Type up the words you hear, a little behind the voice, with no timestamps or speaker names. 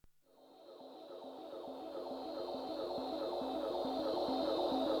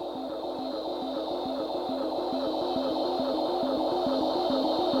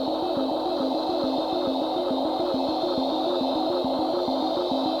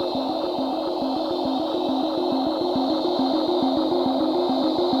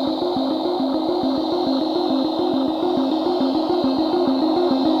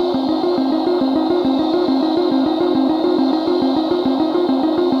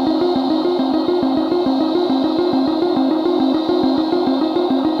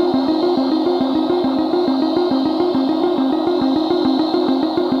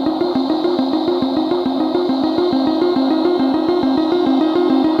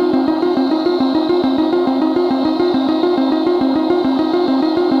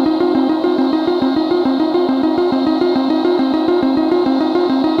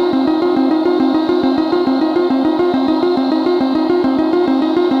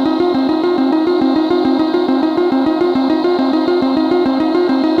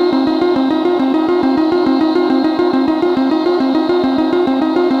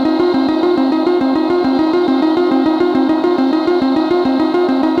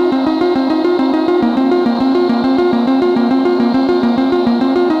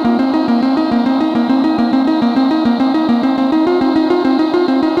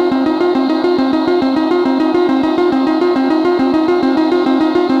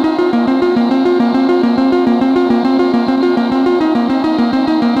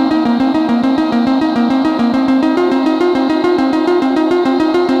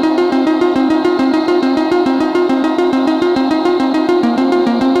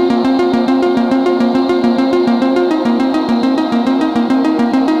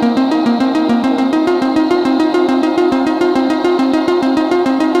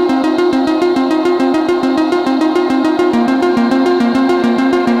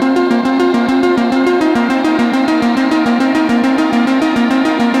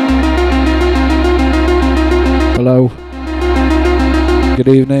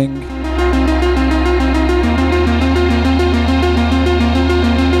good evening.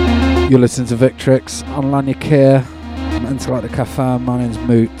 You're listening to Victrix on Laniakea. Mental like the cafe. My name's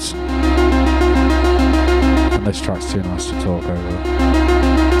Moot. And this track's too nice to talk over.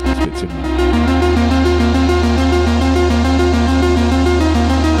 It's a bit too nice.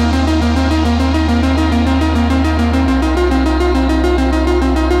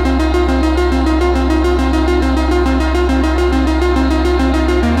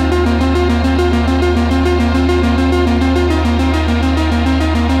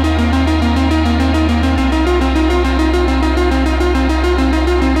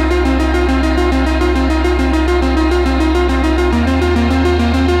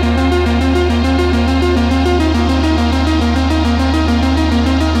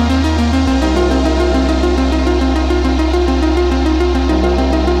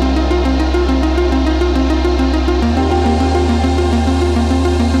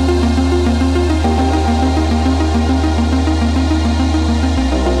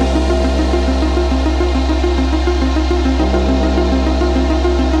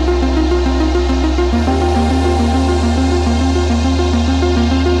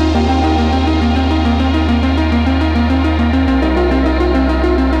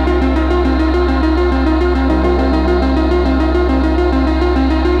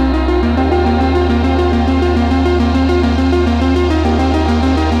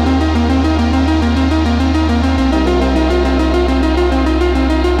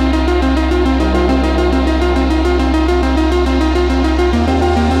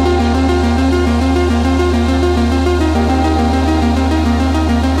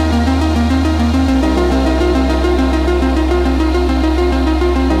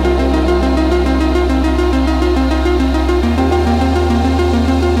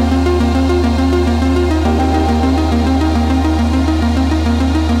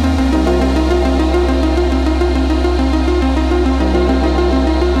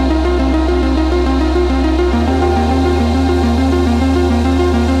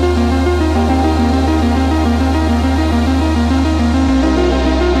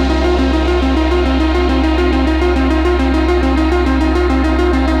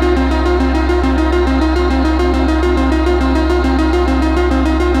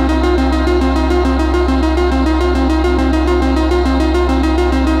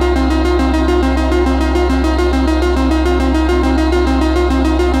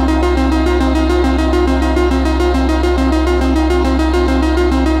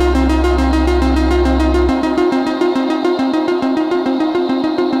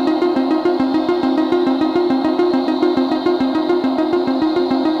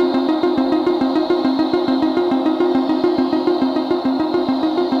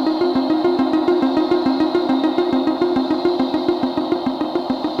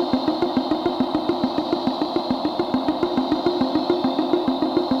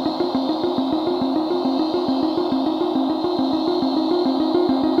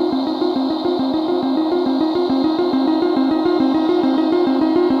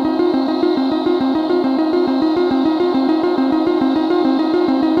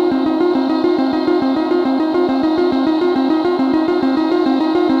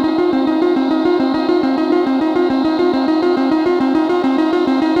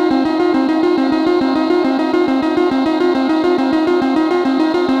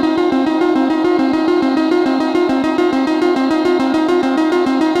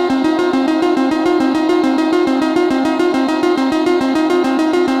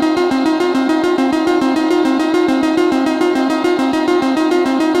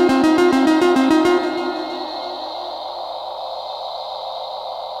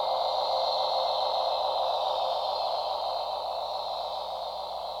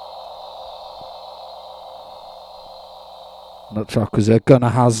 That track was Gunnar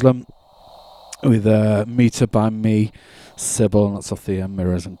Haslam with Muta by me, Sybil, and that's off the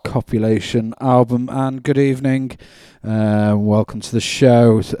Mirrors and Copulation album. And good evening, welcome to the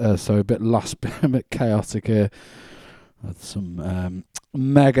show. So a bit a bit chaotic here. Had some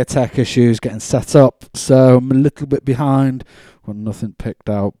mega tech issues getting set up, so I'm a little bit behind. Got nothing picked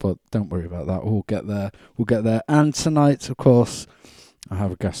out, but don't worry about that. We'll get there. We'll get there. And tonight, of course, I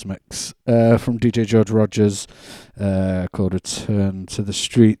have a guest mix from DJ George Rogers called Return to the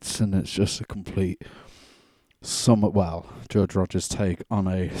Streets, and it's just a complete summer, George Rogers' take on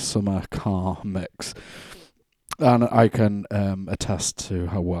a summer car mix. And I can attest to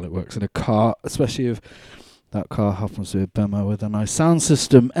how well it works in a car, especially if that car happens to be a Bema with a nice sound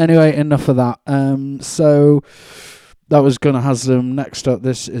system. Anyway, enough of that. So That was Gunnar Haslam. Next up,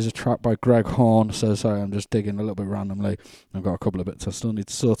 this is a track by Greg Horn. So sorry, I'm just digging a little bit randomly. I've got a couple of bits I still need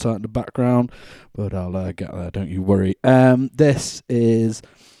to sort out in the background, but I'll get there, don't you worry. This is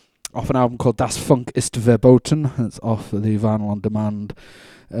off an album called Das Funk ist Verboten. It's off the Vinyl on Demand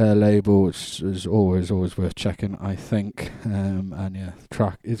label, which is always worth checking, I think. And yeah, the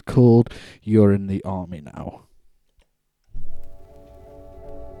track is called You're in the Army Now.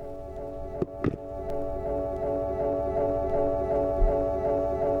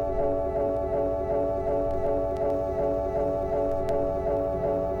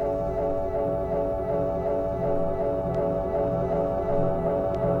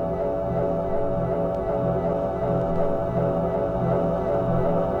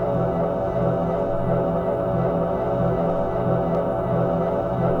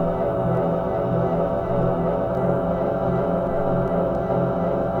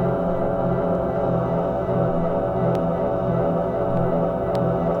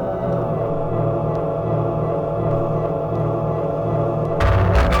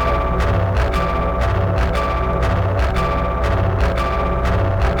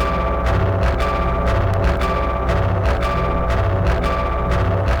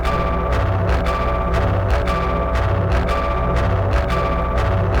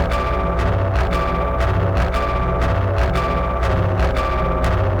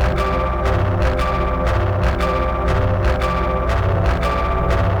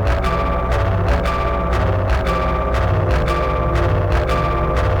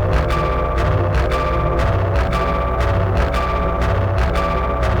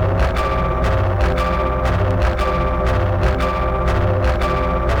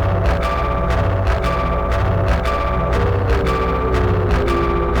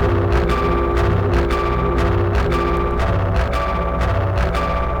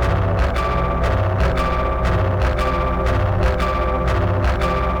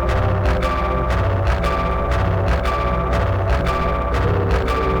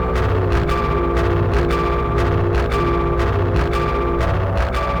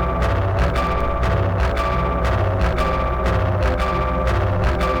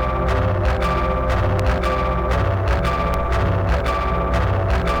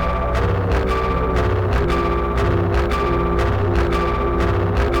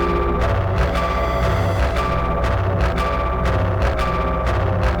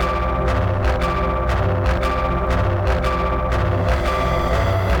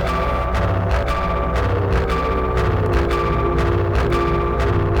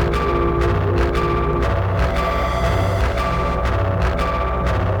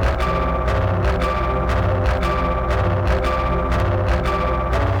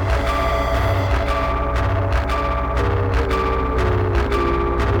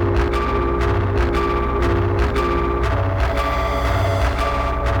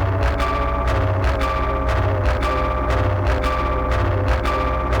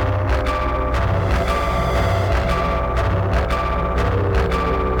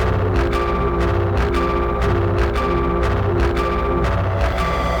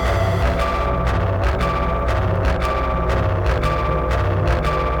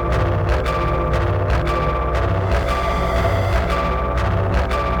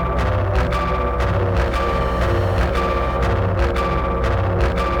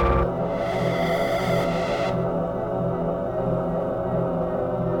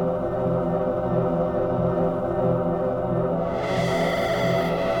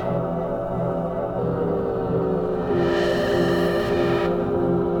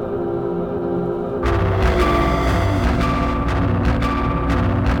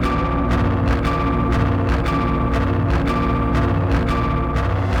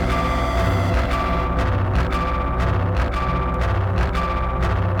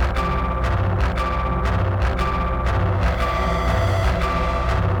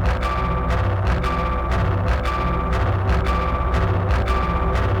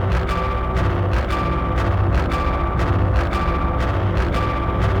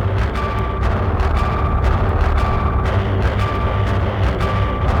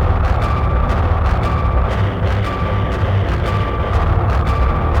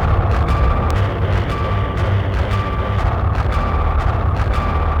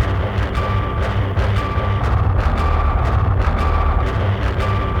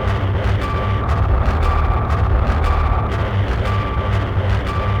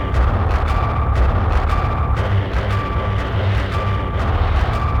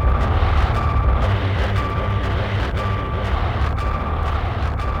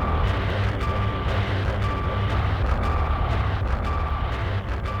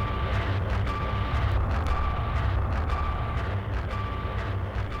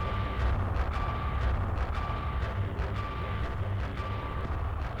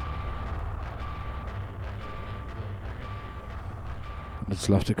 I just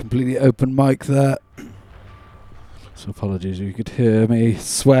left a completely open mic there. So apologies if you could hear me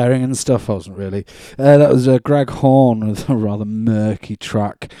swearing and stuff. I wasn't really. That was Greg Horn with a rather murky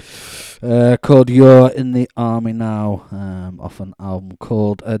track called You're in the Army Now, off an album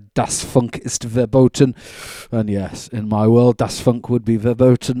called Das Funk ist verboten. And yes, in my world, Das Funk would be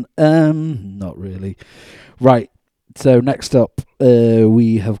verboten. Not really. Right, so next up,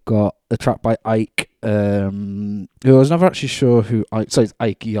 we have got a track by Ike, who I was never actually sure who Ike, so it's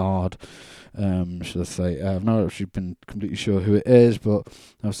Ike Yard. Should I say? I've not actually been completely sure who it is, but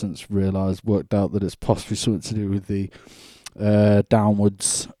I've since worked out that it's possibly something to do with the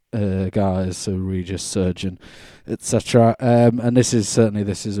Downwards guys, so Regis, Surgeon, etc. And this is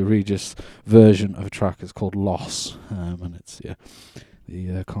a Regis version of a track. It's called Loss, and it's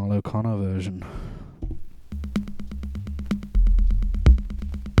the Carl O'Connor version.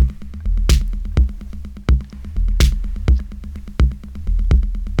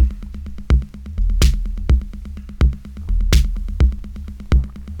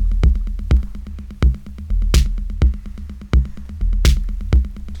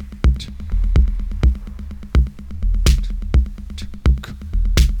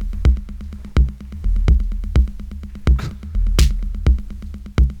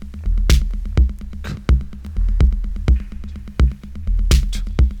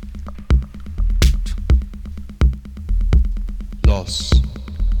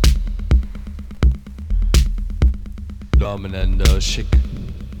 Dominando chic,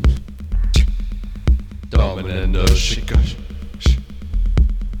 dominando chic,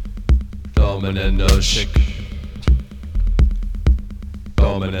 dominando chic,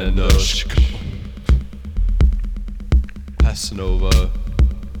 dominando chic, passing over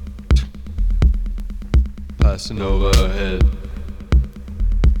head.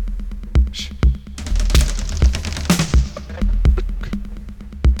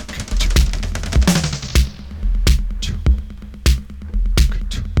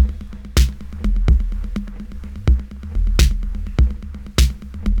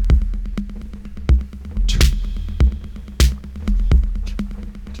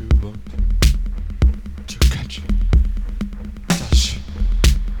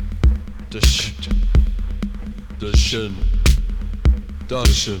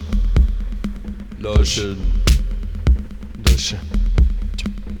 Lotion.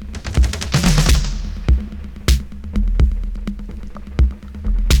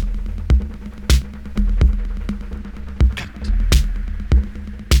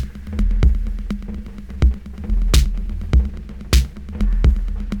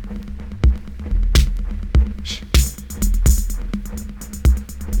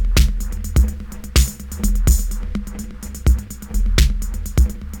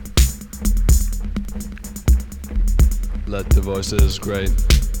 Let the voices great.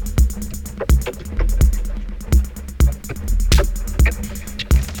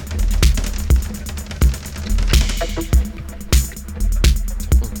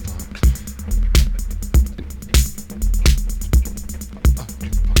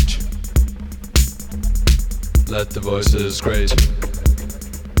 Let the voices great.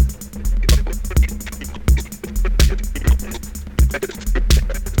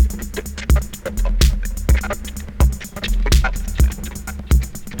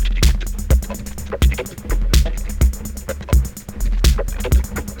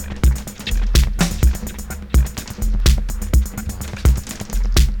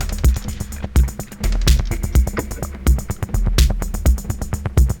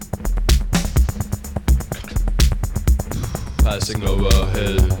 Passing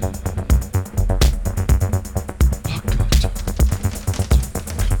overhead.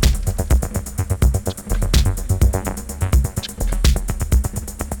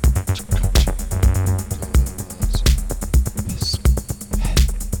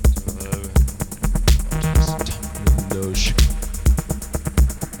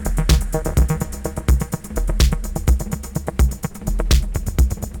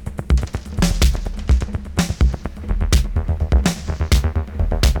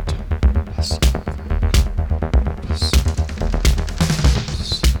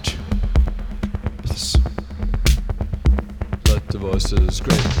 Voices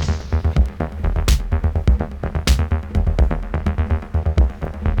great.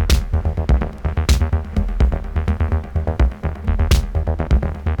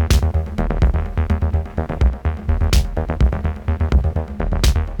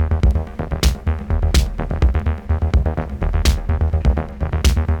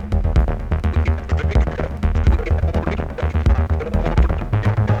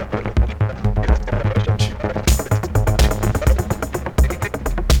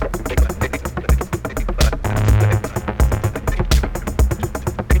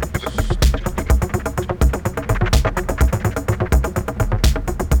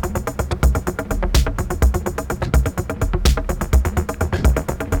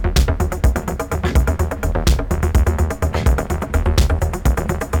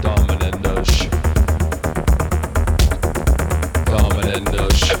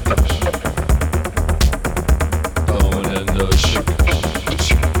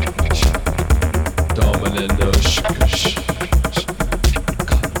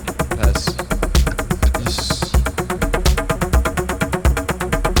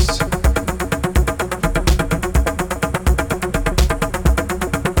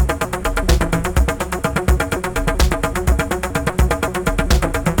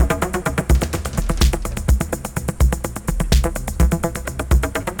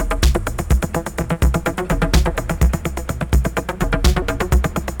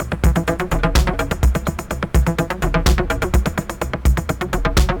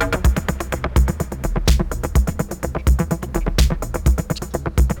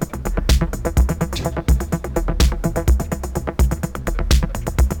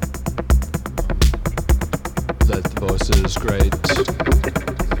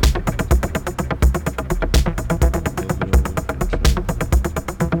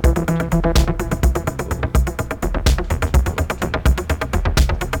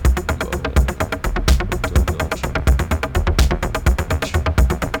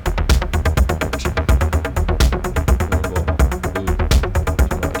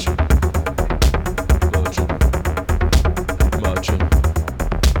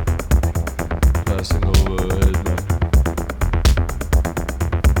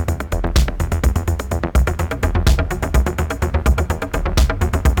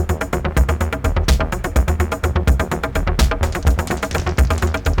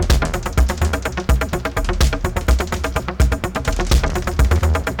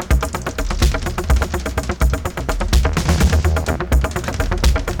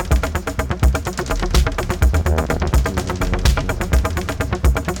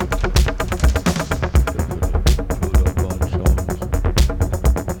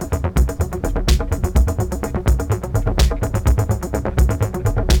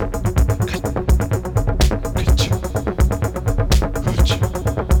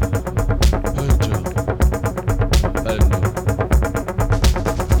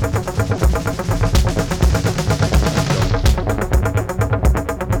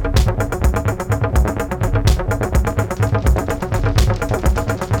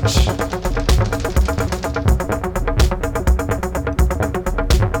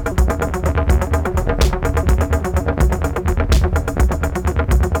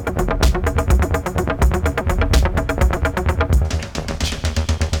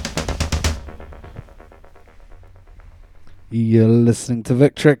 You're listening to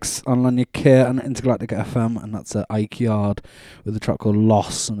Victrix on Laniakea and Intergalactic FM, and that's Ike Yard with a track called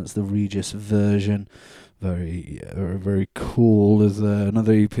Loss, and it's the Regis version. Very cool. There's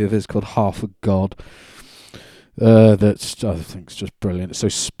another EP of his called Half a God. That's, I think, it's just brilliant. It's so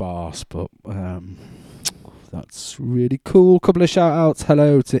sparse, but that's really cool. Couple of shout outs.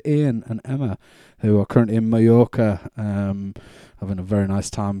 Hello to Ian and Emma, who are currently in Mallorca, having a very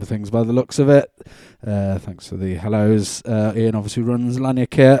nice time with things by the looks of it. Thanks for the hellos. Ian obviously runs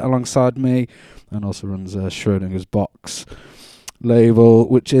Laniakea alongside me, and also runs Schrodinger's Box label,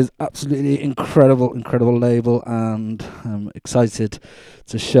 which is absolutely incredible label, and I'm excited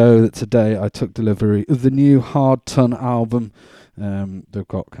to show that today I took delivery of the new Hard Ton album. They've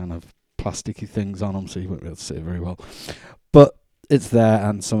got kind of plasticky things on them, so you won't be able to see it very well, but it's there,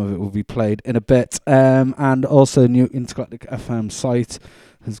 and some of it will be played in a bit. And also, new Intergalactic FM site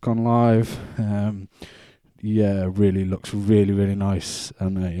has gone live. Really looks really nice,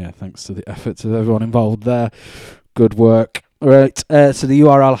 and thanks to the efforts of everyone involved there. Good work. Right, so the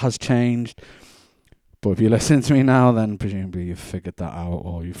URL has changed, but if you're listening to me now, then presumably you've figured that out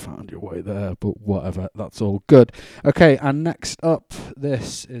or you found your way there, but whatever, that's all good. Okay, and next up,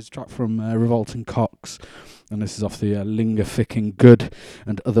 this is a track from Revolting Cox, and this is off the Linger Ficking Good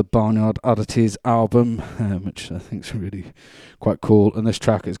and Other Barnyard Oddities album, which I think is really quite cool, and this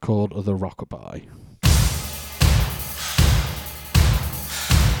track is called The Rockabye.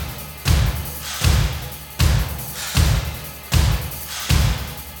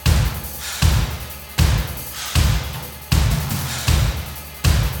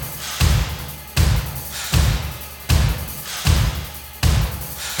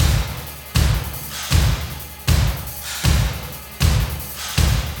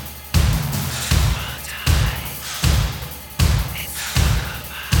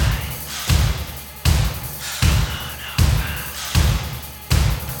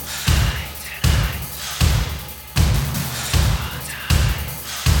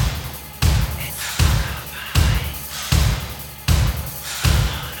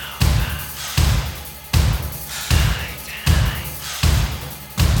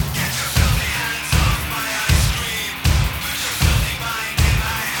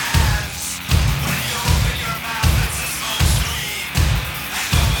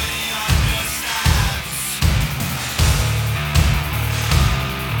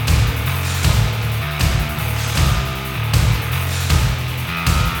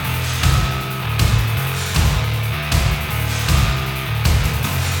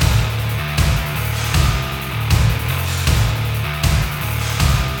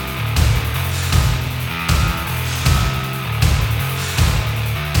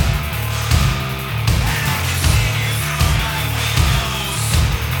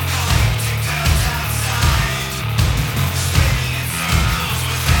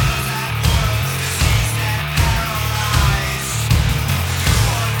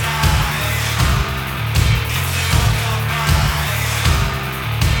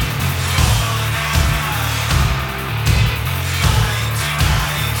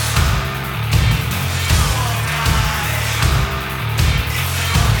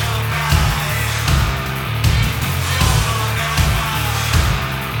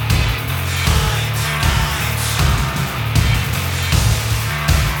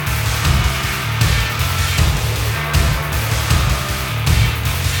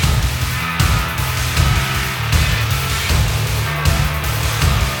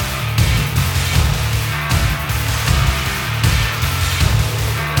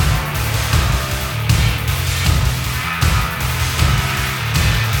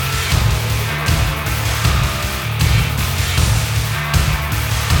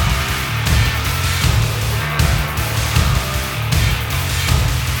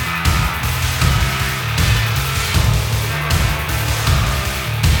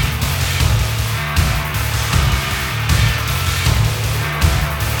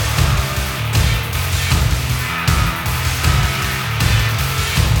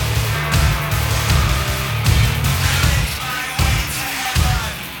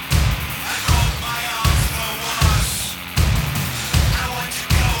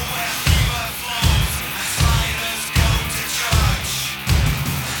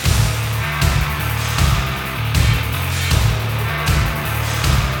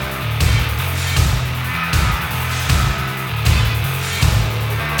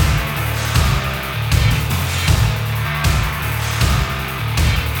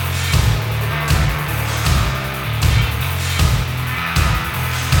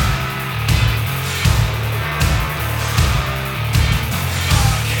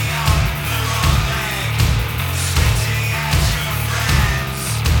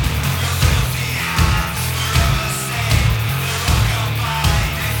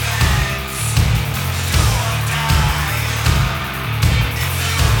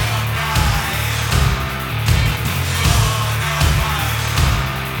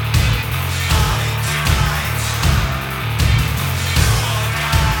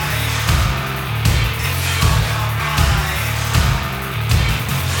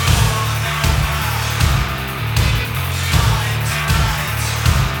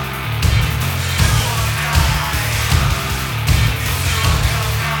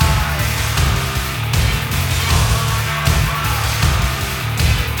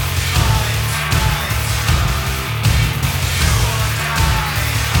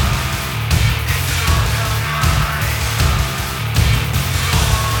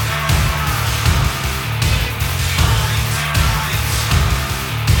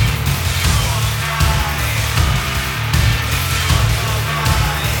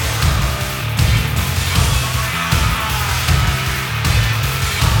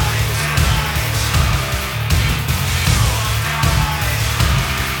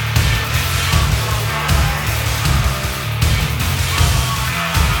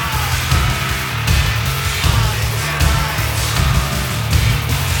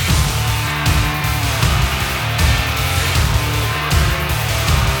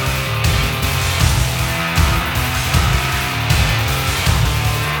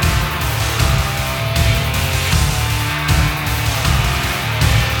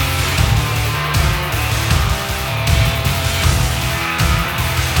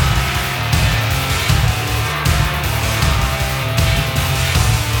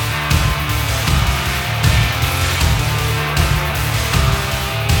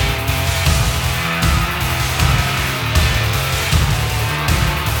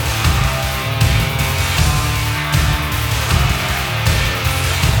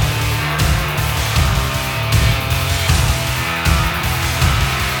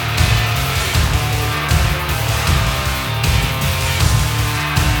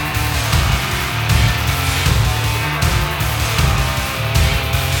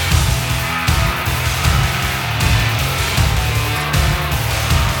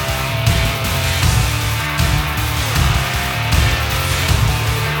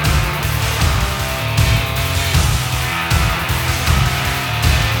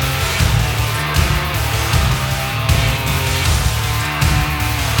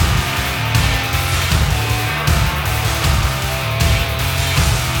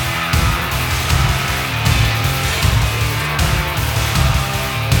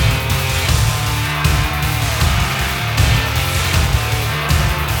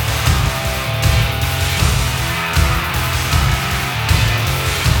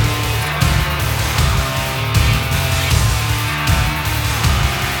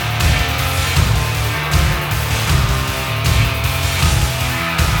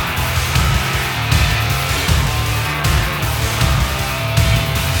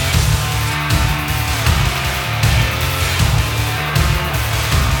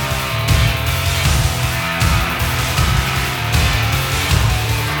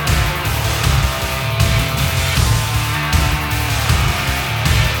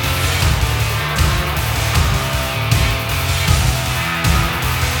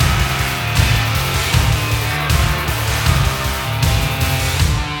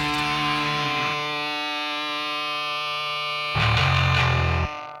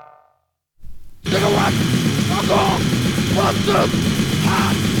 What's the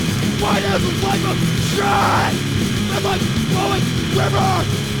hot? White as a flame of shine. And like flowing river.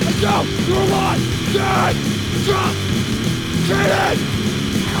 And go through one dead drop. Cheating.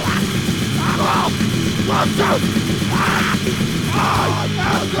 I'm all lawsuit. I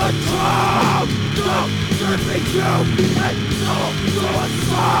am the drum. Don't turn me to and don't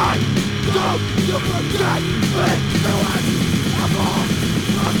suicide. Don't you forget me. I'm all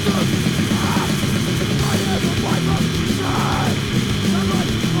lawsuit. I am the wife of shine. I'm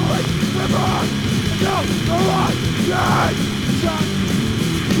like flowing river. Go through one dead drop.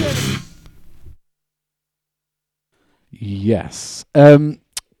 Yes.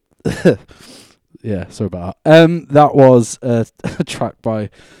 Yeah, sorry about that. That was a track by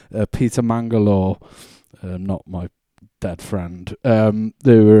Peter Mangalore, not my dead friend.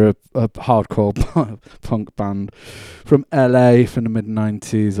 They were a hardcore punk band from LA from the mid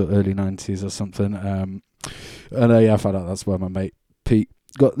 90s or early 90s or something. And yeah, I found out that's where my mate Pete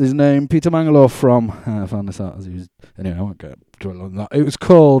got his name, Peter Mangalore, from. I found this out as he was. Anyway, I won't go dwell on that. It was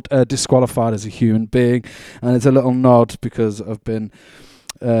called Disqualified as a Human Being, and it's a little nod because I've been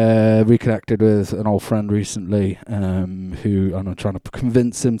reconnected with an old friend recently, who I'm trying to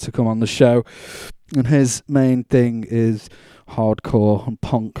convince him to come on the show, and his main thing is hardcore and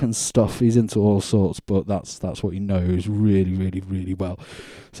punk and stuff. He's into all sorts, but that's what he knows really, really, really well.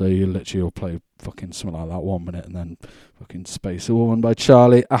 So you literally will play fucking something like that 1 minute and then fucking Space a Woman by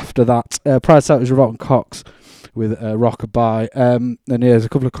Charlie after that. Prior to that was Revolting Cox with Rockabye. And yeah, there's a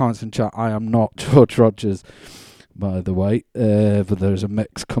couple of comments in chat. I am not George Rogers, by the way, but there's a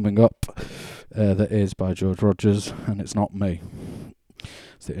mix coming up that is by George Rogers, and it's not me.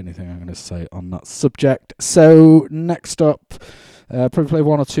 It's the only thing I'm going to say on that subject. So next up, probably play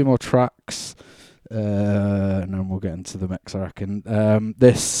one or two more tracks, and then we'll get into the mix, I reckon.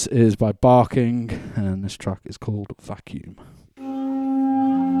 This is by Barking, and this track is called Vacuum.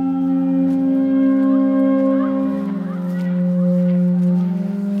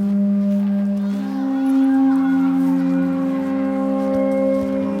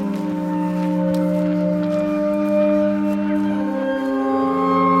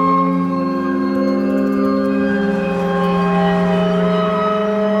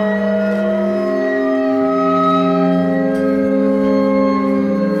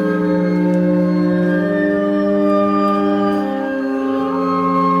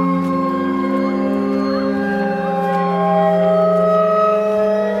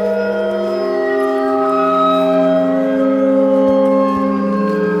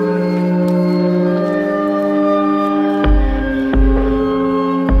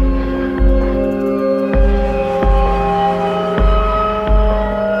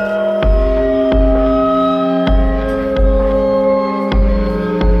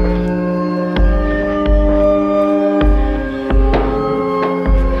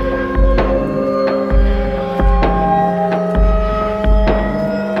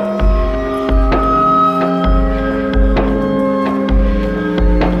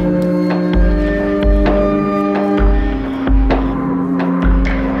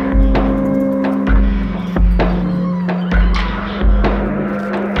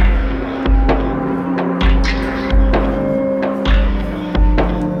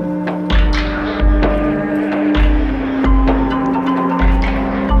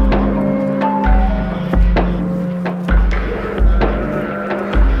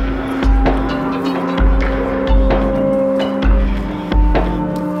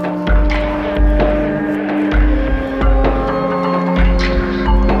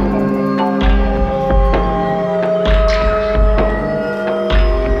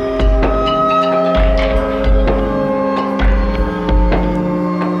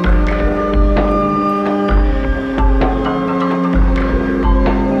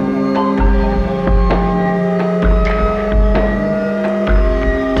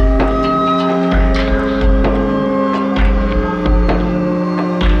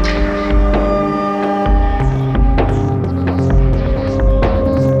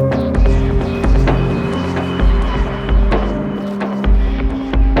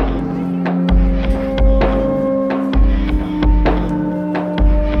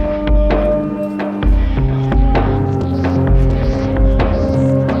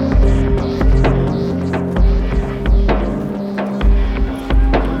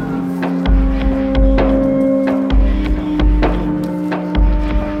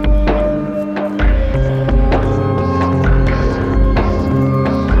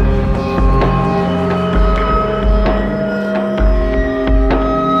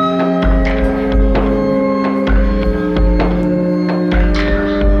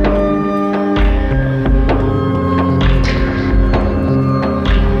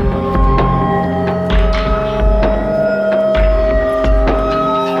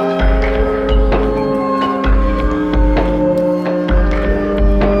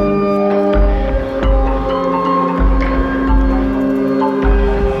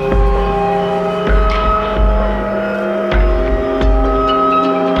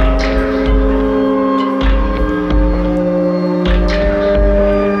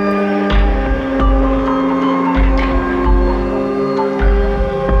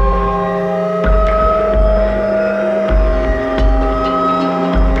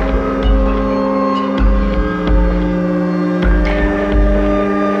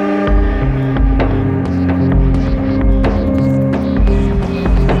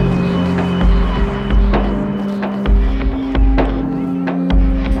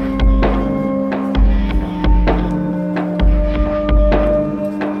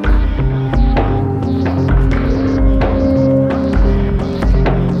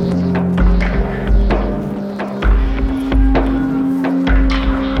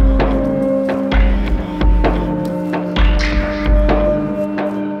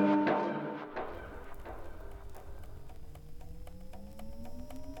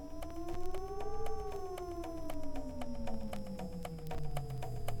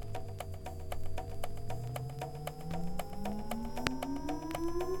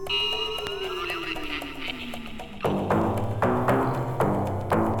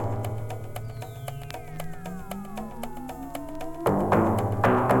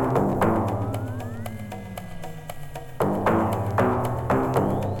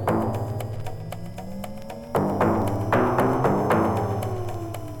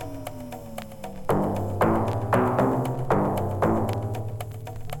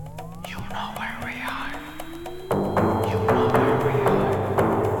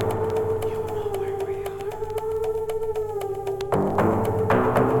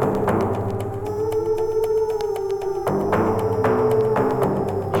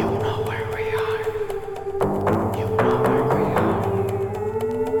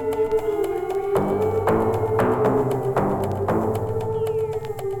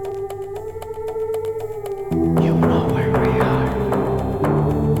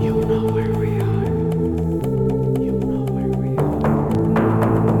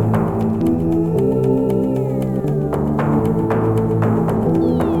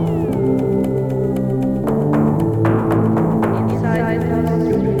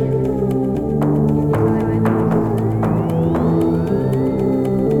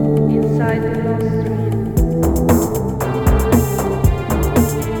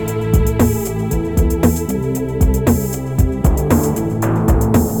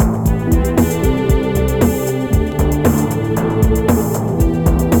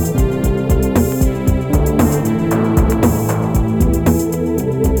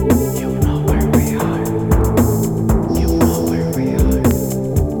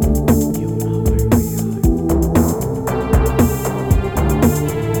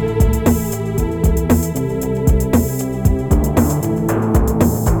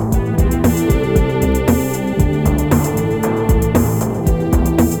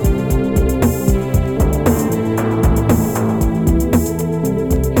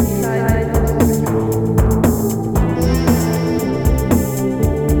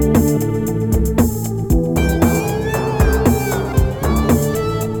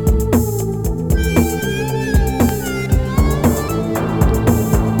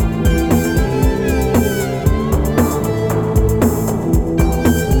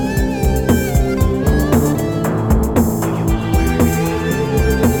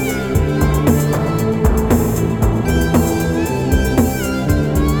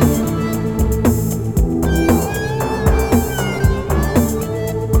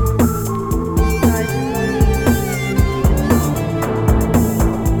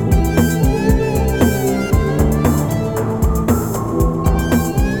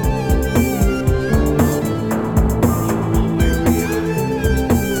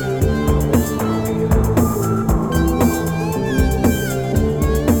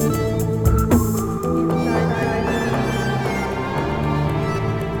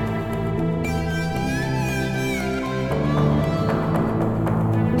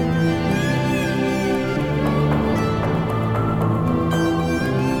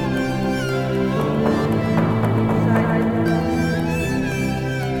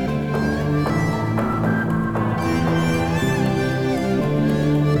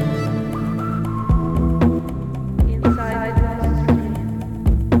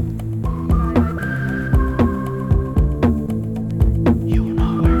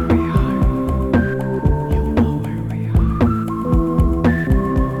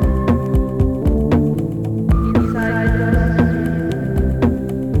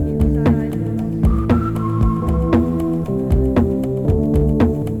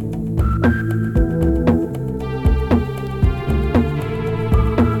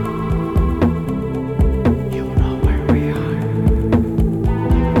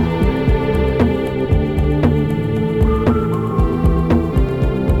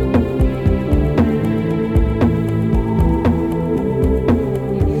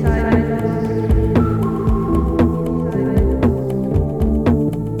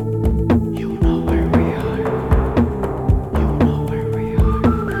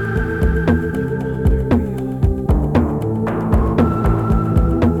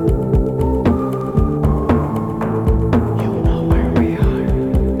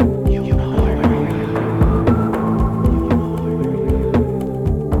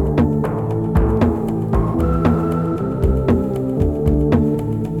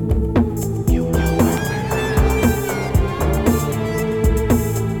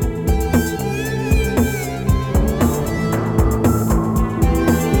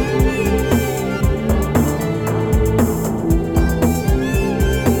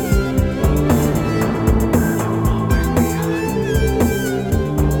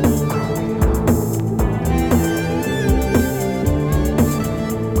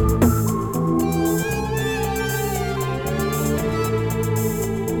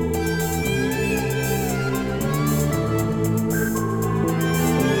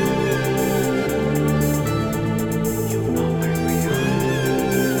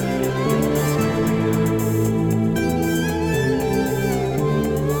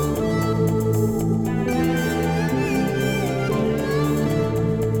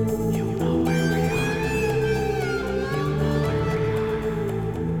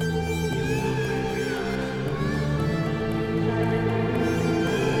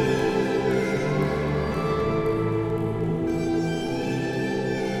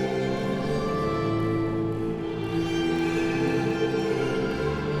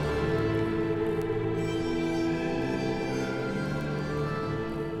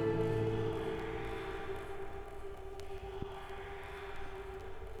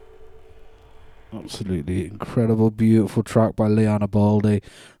 absolutely incredible, beautiful track by Anibaldi,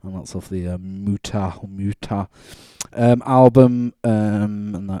 and that's off the Muta album,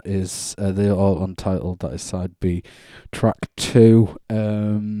 and that is they're all untitled. That is side B, track 2.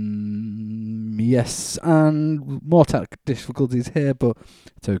 Yes, and more tech difficulties here, but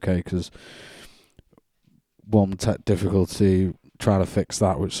it's okay because one tech difficulty trying to fix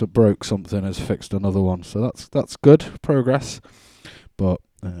that which broke something has fixed another one, so that's good progress. But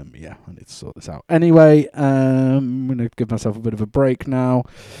yeah, I need to sort this out. Anyway, I'm going to give myself a bit of a break now,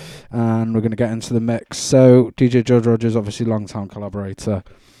 and we're going to get into the mix. So DJ George Rogers, obviously long-time collaborator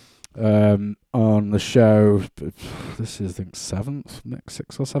on the show. This is, I think,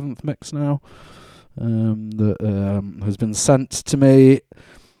 6th or 7th mix now that has been sent to me.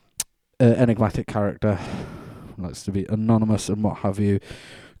 Enigmatic character, likes to be anonymous and what have you,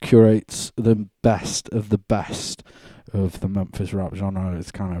 curates the best of the Memphis rap genre.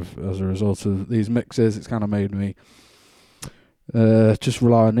 It's kind of, as a result of these mixes, it's kind of made me just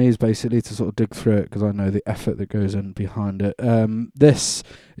rely on these basically to sort of dig through it, because I know the effort that goes in behind it. This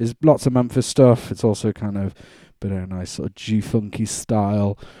is lots of Memphis stuff. It's also kind of bit of a nice sort of G-funky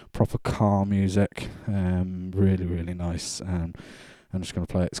style, proper car music, really, really nice. I'm just going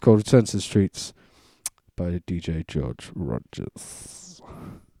to play it. It's called Return to the Streets by DJ George Rogers.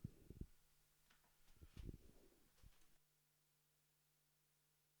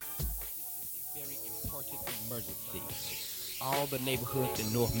 Very important emergency. All the neighborhoods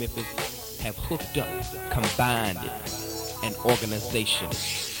in North Memphis have hooked up, combined an organization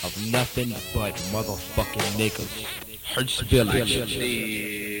of nothing but motherfucking niggas. Hurts Village.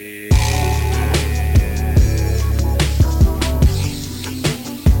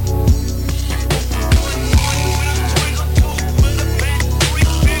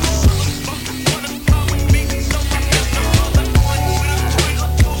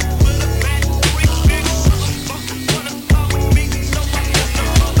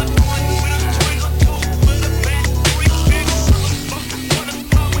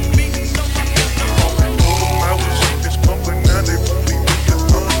 I was shit, bitch, pumping, now they won't be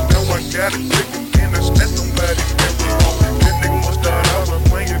niggas.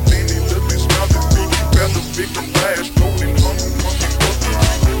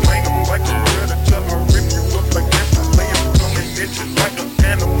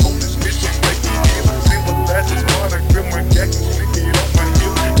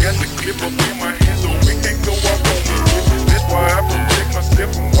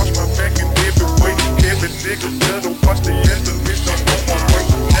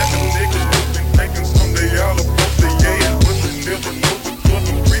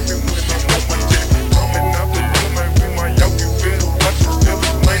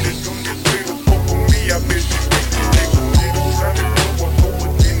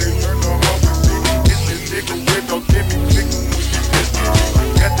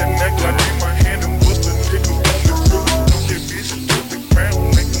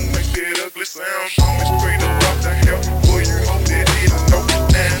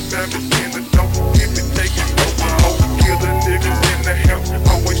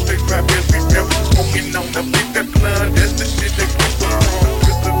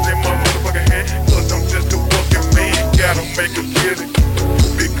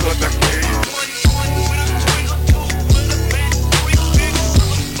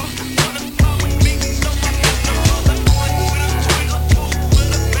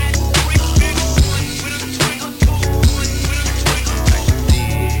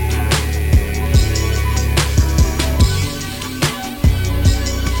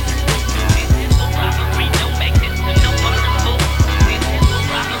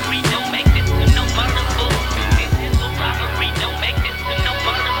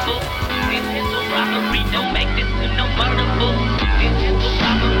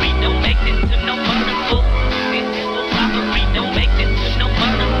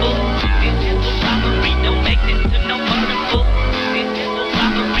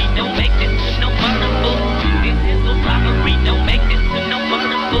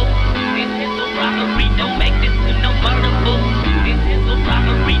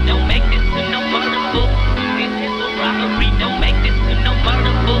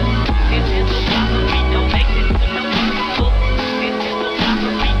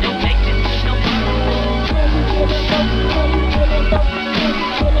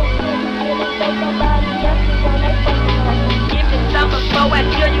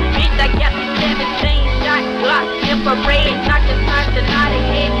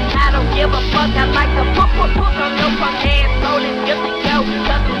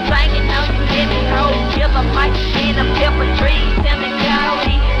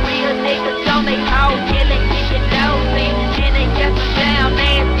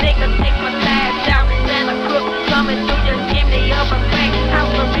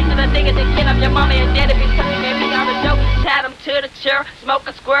 stir, smoke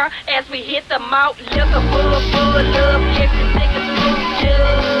a square as we hit the mouth. Liquor full of love, if you think it's smooth,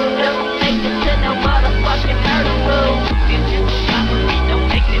 yeah. Don't make it to no motherfucking murder fool. This is a robbery, don't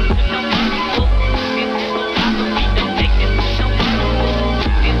make this to no murder fool. This is a robbery, don't make this to no murder fool. This is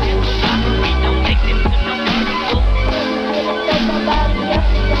a robbery, don't make this to no murder fool.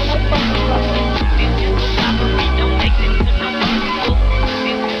 This is a robbery, don't make this to no murder fool. This is a robbery,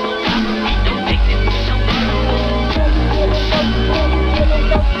 don't make this to no murder fool.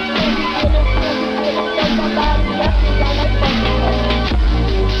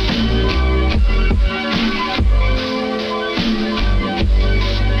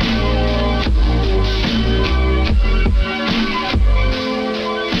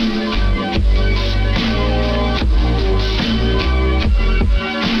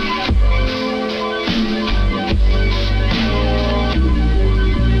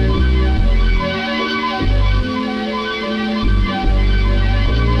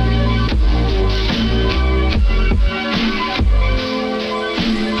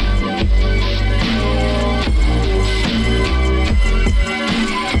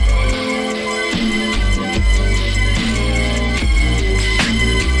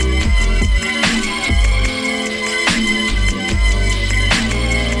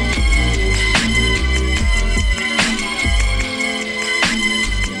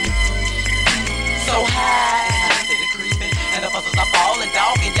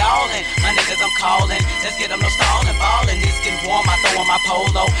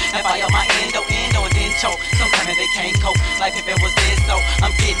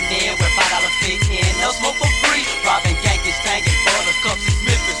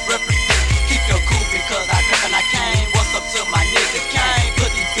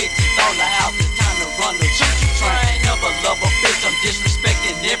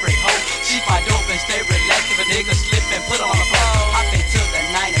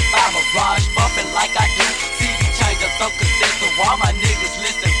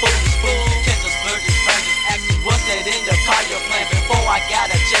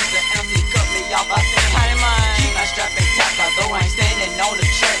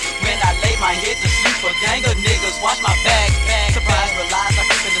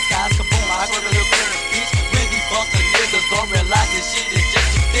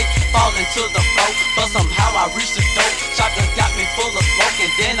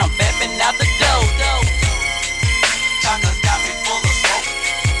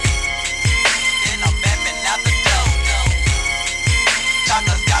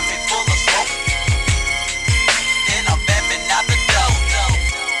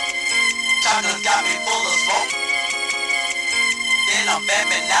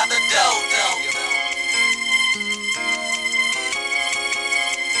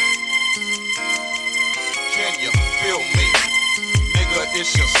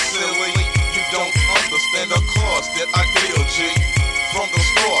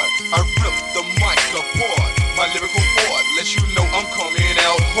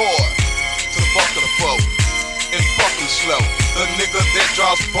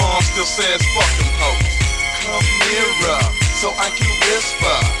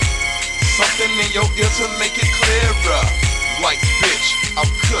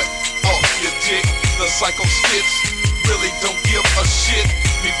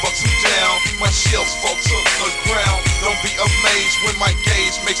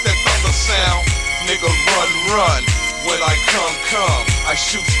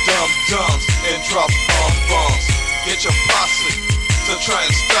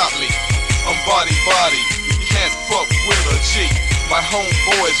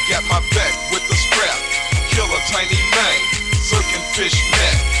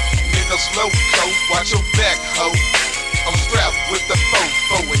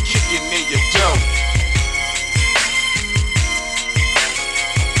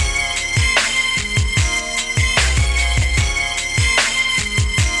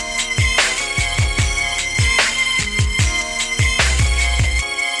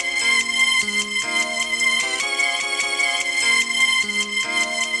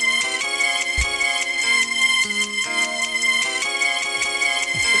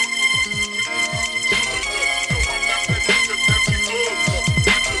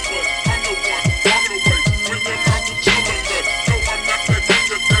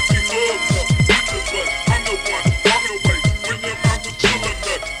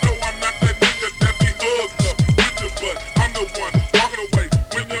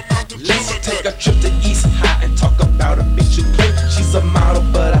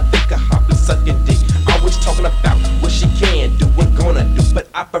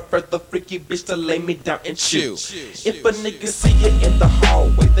 freaky bitch to lay me down and chew. If a nigga see you in the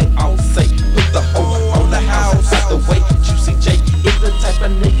hallway, they all say, put the hoe on the house out the way. Juicy J is the type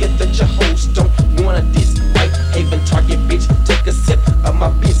of nigga that your hoes don't wanna diss. White Haven Target bitch, take a sip of my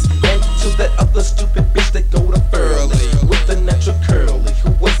piss. And to that other stupid bitch that go to Furley with the natural curly,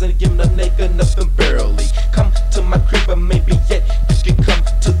 who wasn't giving a nigga nothing barely. Come to my crib or maybe yet you can come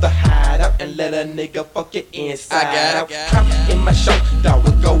to the hideout and let a nigga fuck your inside out. Come in my show, dog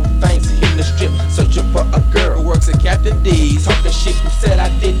with gold things, hitting the strip, searching for a girl who works at Captain D's. Talking shit, who said I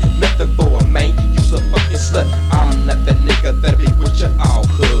did nothing for a man. You's a fucking slut. I'm not that nigga that be with you all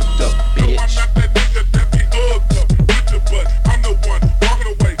hooked up, bitch. I'm not that nigga that be hooked up with you, but I'm the one walking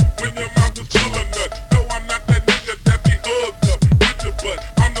away when your mouth is full of nut. No, I'm not that nigga that be hooked up with you, but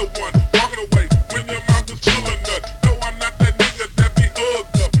I'm the one walking away when your mouth is full of nut. No, I'm not that nigga that be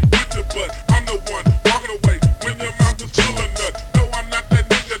hooked up with you, but I'm the one walking away when your mouth is full of nut. No, I'm not that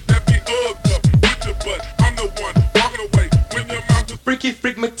nigga that be hooked up with you, but I'm the one walking away when your mouth is freaky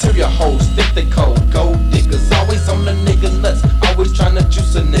freak material hoes, think they cold, gold diggers, always on the nigga nuts, always trying to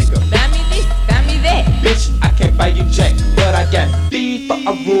juice a nigga. Buy me this, buy me that. Bitch, I can't buy you jack, but I got feed for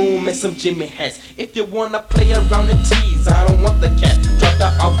a room and some Jimmy hats. If you wanna play around and tease, I don't want the cat. Dropped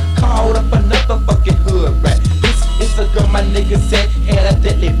her off, called up another fucking hood rat. This is a girl my nigga said had a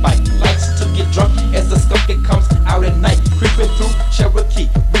deadly bite. Likes to get drunk as the skunk it comes out at night. Creeping through Cherokee,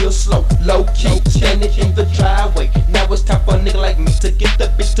 real slow, low key, standing in the driveway. Now it's time for a nigga like me to get the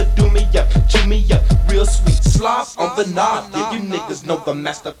bitch to do me up, chew me up, real sweet. Slop on the knob, yeah, you niggas know the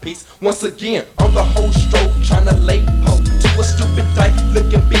masterpiece. Once again, on the whole stroke, tryna lay ho to a stupid dyke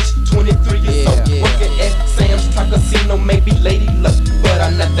looking bitch, 23 years old. Working at Sam's Taco Casino, maybe Lady Luck, but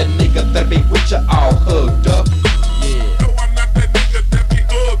I'm not that nigga that be with you all hugged up. No, I'm not that nigga that be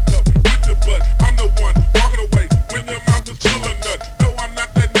hooked up with you, but I'm the one walking away when your mouth is full of nut. No, I'm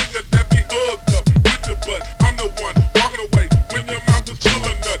not that nigga that be hooked up with you, but I'm the one walking away when your mouth is full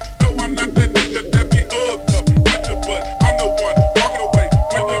of nut. No, I'm not that nigga that be hooked up with you, but I'm the one walking away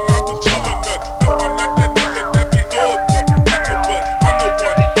when your mouth is full of nut. No, I'm not that nigga that be hooked up with you, but I'm the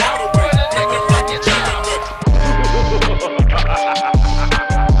one walking away when your mouth is full of nut.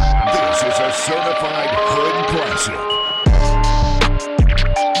 This is a certified hood classic.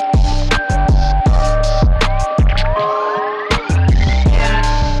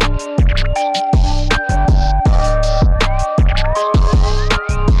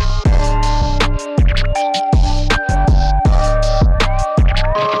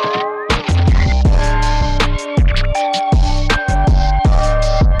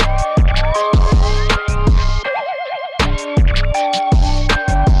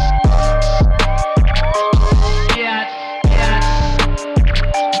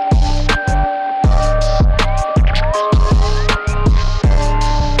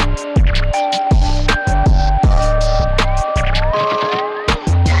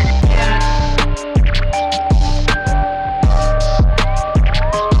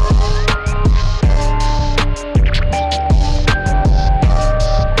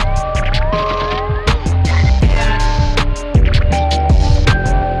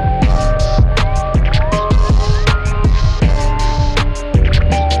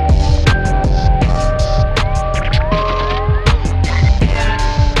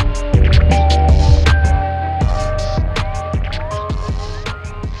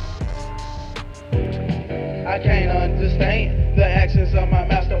 I can't understand the actions of my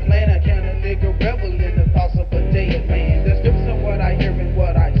master plan. I can't a nigga revel in the thoughts of a dead man. There's difference in what I hear and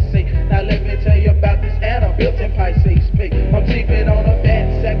what I see. Now let me tell you about this animal built in Pisces peak. I'm sleeping on a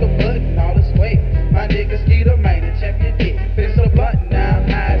fat sack of blood and all this weight. My nigga Skeeter man and champion dick. Fix a button now,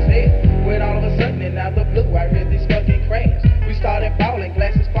 high as head. When all of a sudden and out the blue I read these fucking crayons. We started falling,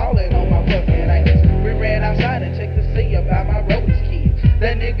 glasses falling on my fucking ankles. We ran outside and checked to see about my roadies kids.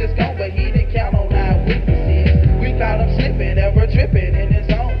 That nigga's gone but he didn't count on our weaknesses. We caught him slipping, ever tripping in his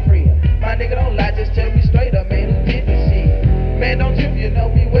own crib. My nigga don't lie, just tell me straight up, man, who did this shit? Man, don't trip, you know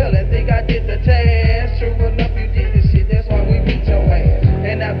me well and think I did the task. True enough, you did this shit, that's why we beat your ass.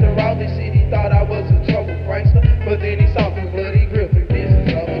 And after all this shit, he thought I was a trouble prankster. But then he saw through bloody grip and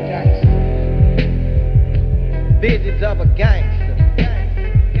business of a gangster. Business of a gangster.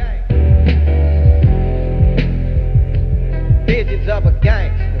 Business of a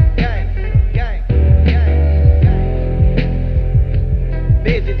gangster.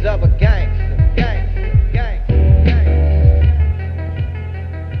 Business of a gangster.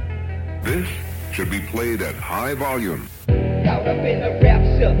 This should be played at high volume. Caught up in a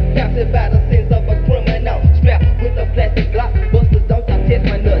rapture, captured by the sins of a criminal. Strapped with a plastic block, busters don't test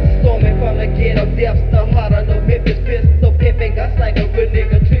my nuts. Storming from the ghetto depths, the heart of the Memphis pistol. Pimping gunslinger, real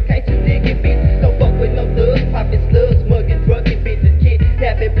nigga trick, can't you dig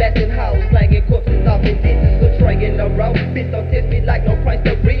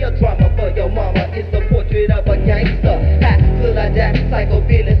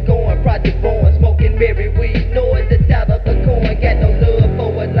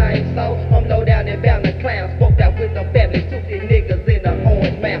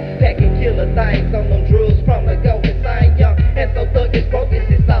things on them drugs from the go insane young. And so thuggish, bogus,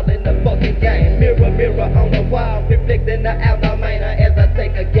 it's all in the fucking game. Mirror, mirror on the wall, reflecting the outer manner as I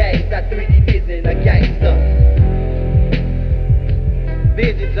take a gaze. I 3D vision a gangster.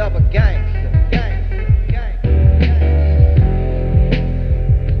 Visions of a gangster.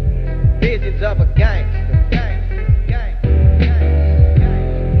 Visions of a gangster.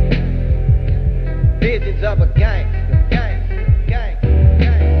 Visions of a gangster.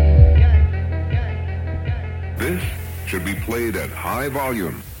 This should be played at high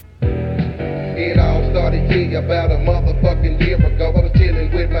volume. It all started here about a motherfucking year ago. I was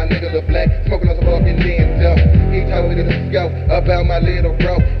chilling with my nigga the Black, smoking on some fucking dope. He told me to go about my little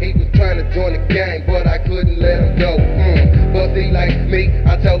bro. He was trying to join the gang, but I couldn't let him go. But he like me,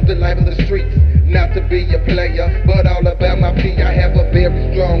 I chose the life of the streets. Not to be a player, but all about my P. I have a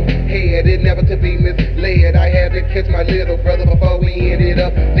very strong head, it never to be misled. I had to catch my little brother before we ended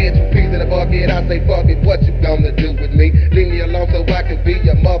up dead 2 peas in a bucket. I say, fuck it, what you gonna do with me? Leave me alone so I can be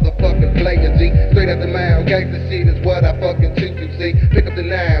a motherfucking player, G. Straight out the mound, gangsta shit is what I fucking do, you see. Pick up the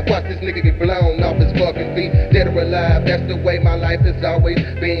 9, watch this nigga get blown off his fucking feet. Dead or alive, that's the way my life has always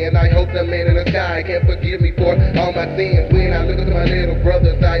been. I hope the man in the sky can forgive me for all my sins. When I look into my little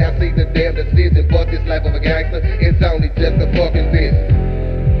brother's eye, I see the damn decision. But this life of a gangster, it's only just a fucking business.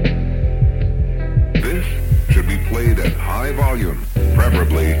 This should be played at high volume,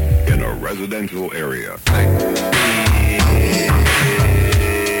 preferably in a residential area.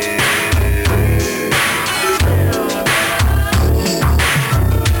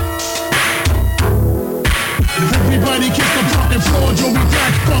 Everybody kiss the fucking floor, Joe, we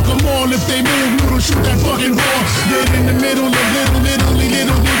crack, fuck them all. If they move, noodle, shoot that fucking ball. Dead in the middle of little, did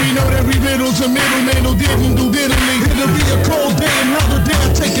we know that we riddles a middle, didn't do diddly. It'll be a cold day and how the day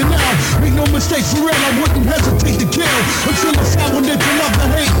I'm taking out. Make no mistake, for real, I wouldn't hesitate to kill. Until it's out when it's love the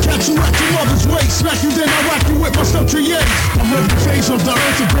hate. Catch you at your mother's waist, smack you, then I whack you with my stuff to yay. I'm at the face of the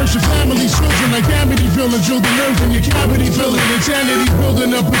earth, verse your family, children like Amityville, and drill the nerves in your cavity, filling insanity,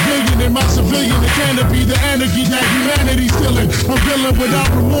 building a pavilion in my civilian. It canopy, the anarchy that humanity's stealing. I'm villain without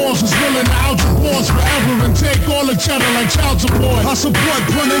remorse, is willing to out your boss forever and take all the cheddar like child support. I support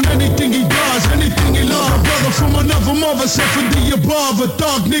running anything he does, anything he loves. A brother from another mother, set for the above. A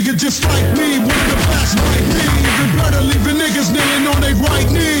thug nigga just like me, one of the best like me. Even better, leaving niggas kneeling on their right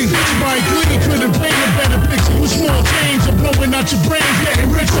knee. Mike Lee couldn't paint a better picture with small change of blowing out your brains,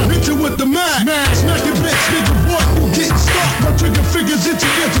 getting richer. Hit you with the Mac, smack your bitch, nigga, what? You getting stuck, my trigger figures into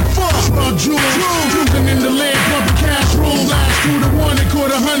years of fuck. Cruising in the land, pumping cash roll. Last through the one that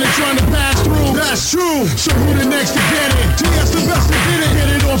caught 100 trying to pass through. That's true, so who the next to get it? TS the best to get it. Get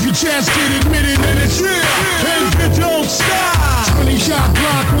it off your chest, get admitted, and it's real. And you don't stop. 20 shot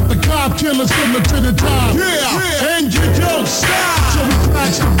block with the cop killer similar to the top. Yeah, and you don't stop. So we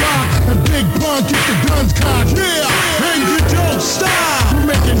cracks the rock, a big bunk, get the guns cocked. Yeah, and you don't stop. We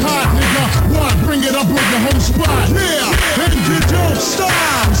make it hot, nigga. What? Bring it up with the whole spot. Yeah, and you don't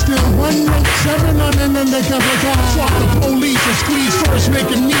stop. Still 187 on an undercover guy. Fuck the police and squeeze first,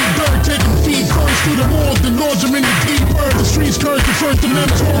 making me dirt. Taking feet first to the walls, the lords are in the deeper. The streets curse the First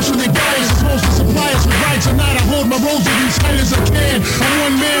Amendment, most of the guys are supposed to supply us with rights. And not I hold my roles with these tight as I can. I'm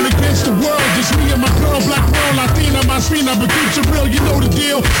one man against the world, just me and my girl, Black Pearl, Latina, my spina, but keeps it real, you know the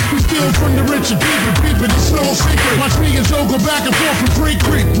deal. We steal from the rich and keep it, it's no secret. Watch me and Joe go back and forth from Free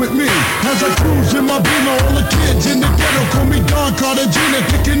Creek with me. As I cruise in my beamer, all the kids in the ghetto call me Don Cartagena,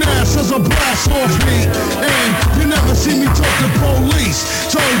 kicking ass as I blast off me. And you never see me talk to police,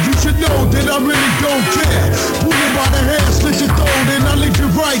 so you should know that I really don't care. Pull you by the hair, slit your throat, and I leave you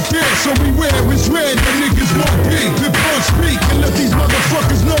right there. So beware, it's red, the niggas won't be. Before speak, and let these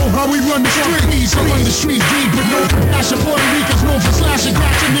motherfuckers know how we run the streets. I run the streets deep, but no compassion. Puerto Ricans known for slashing,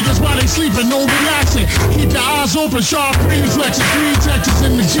 catching niggas while they sleeping, no relaxing. Keep your eyes open, sharp reflexes, 3 Texas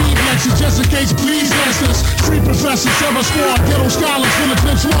in the G-Lexus, just in case, please bless us. Street professors, sever squad, ghetto scholars, full of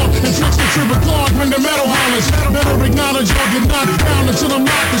clips long, and flicks the triple card when the metal hollers. Better acknowledge or get knocked down until I'm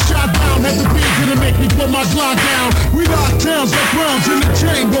knocked and shot down. Had the beat gonna make me put my Glock down. We lock towns like rounds in the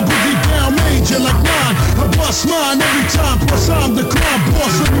chamber, boogie down major like 9. I bust mine every time, plus I'm the crime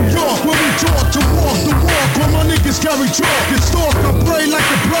boss of New York. When we talk to walk the walk, when my niggas carry chalk and stalk, I pray like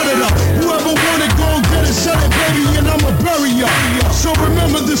a predator. Whoever want it, go and get it, set it, baby, and I'ma bury ya. So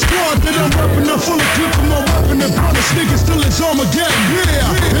remember the squad that I'm reppin', I'm full of clip of my weapon, and promise niggas till it's Armageddon.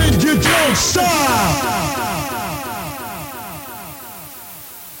 Yeah, and you don't stop.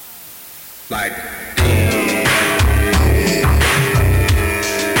 Like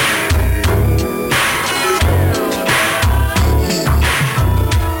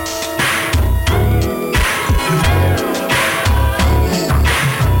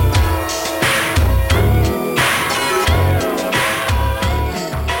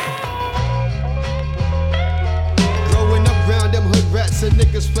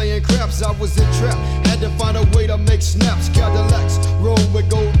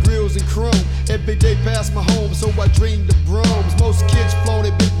every day past my home, so I dreamed of brooms. Most kids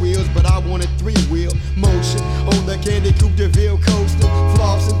flaunted big wheels, but I wanted 3-wheel motion. On the Candy Coupe de Ville coaster,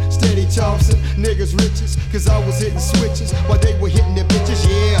 flossing, steady tossing, niggas riches, cause I was hitting switches while they were hitting their bitches,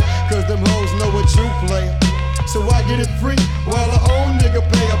 yeah, cause them hoes know a true player. So I get it free while her own nigga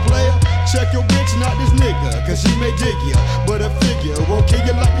pay a player. Check your bitch, not this nigga, cause she may dig ya, but a figure won't kill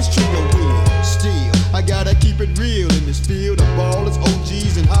you like this trigger wheel. Still, I gotta keep it real in this field of ballers,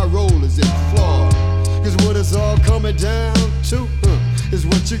 OGs, and high rollers in Florida. Cause what it's all coming down to is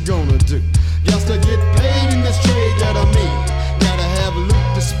what you gonna do. Got to get paid in this trade that I'm in. Gotta have loot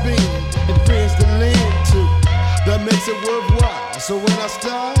to spin and friends to lend to. That makes it worthwhile. So when I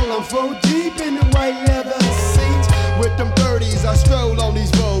style, I'm 4 deep in the white leather seats. With them 30s, I stroll on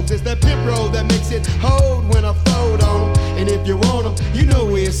these Vogues. It's that pimp roll that makes it hold when I fold on them. And if you want them, you know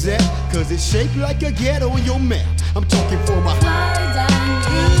where it's at, cause it's shaped like a ghetto on your map. I'm talking for my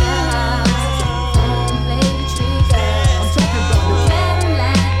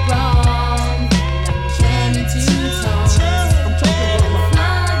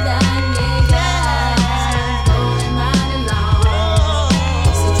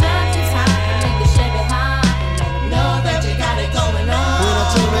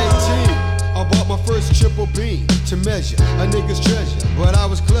triple beam to measure a nigga's treasure, but I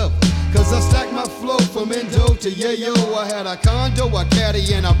was clever, cause I stacked my flow from Indo to Yayo. I had a condo, a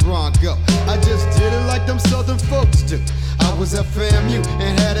caddy, and a Bronco. I just did it like them southern folks do. I was a FAMU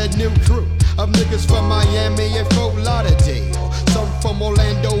and had a new crew of niggas from Miami and Fort Lauderdale, some from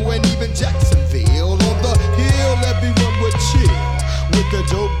Orlando and even Jacksonville. On the hill, everyone would chill with the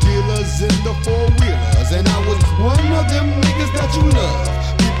dope dealers in the 4-wheelers, and I was one of them niggas that you love.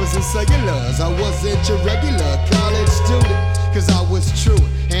 And cellulars, I wasn't your regular college student, cause I was true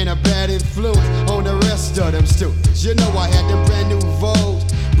and a bad influence on the rest of them students. You know I had them brand new Vogues,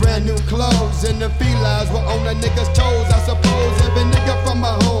 brand new clothes, and the felines were on the niggas' toes. I suppose every nigga from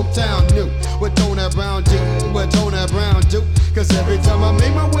my hometown knew what Tony Brown do, what Tony Brown do. Cause every time I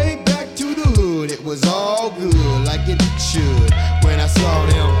made my way back to the hood, it was all good like it should. When I saw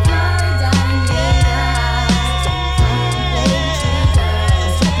them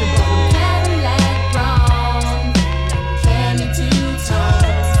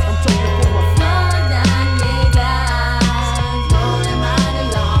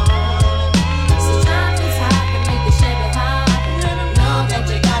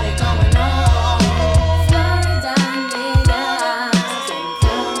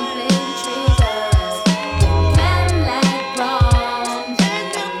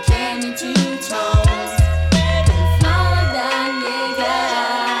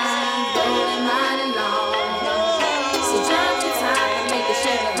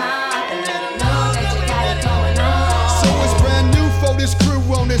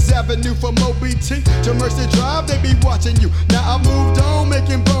Avenue from OBT to Mercy Drive, they be watching you. Now I moved on,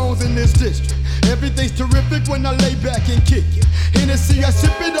 making bones in this district. Everything's terrific when I lay back and kick it. Hennessy, I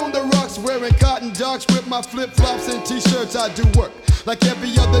sip it on the rocks, wearing cotton docs with my flip-flops and t-shirts. I do work like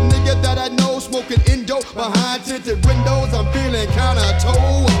every other nigga that I know, smoking Indo behind tinted windows. I'm feeling kinda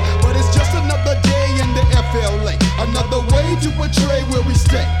told, but it's just another day in the FLA, another way to portray where we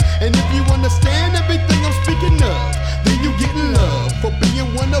stay. And if you understand everything I'm speaking of, then you get love for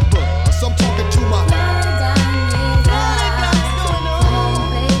being one of us. I'm talking to my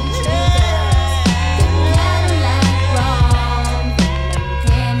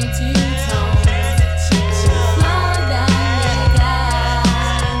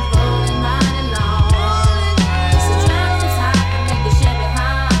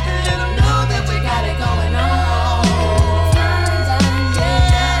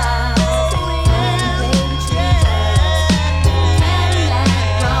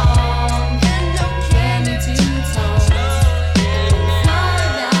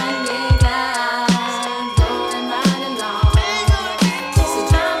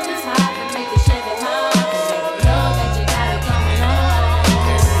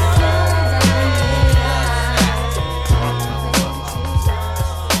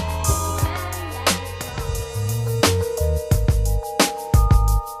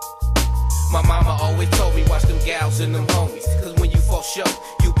and them homies, cause when you fall short,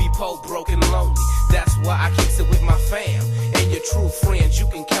 you be po, broke and lonely. That's why I kicks it with my fam, and your true friends you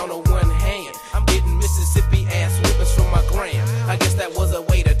can count on one hand. I'm getting Mississippi ass whippers from my gram. I guess that was a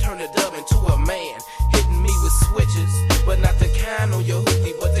way to turn a dub into a man. Hitting me with switches, but not the kind on your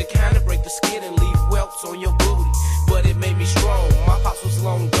hoodie, but the kind to break the skin and leave whelps on your booty. But it made me strong, my pops was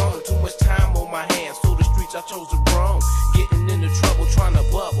long gone, too much time on my hands, so the streets I chose to roam. Getting into trouble, trying to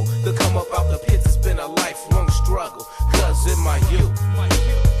bubble, to come up out the pits has been a lifelong struggle. Cause in my youth,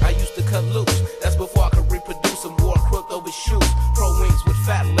 I used to cut loose,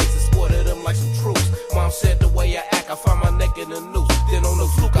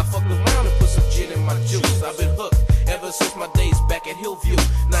 few.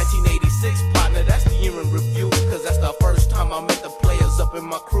 1986, partner, that's the year in review. Cause that's the first time I met the players up in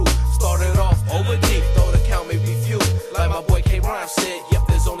my crew. Started off over deep, though the count may be few. Like my boy K-Rhyme said, yep,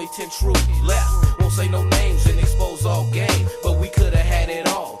 there's only 10 true left. Won't say no names and expose all game, but we could've had it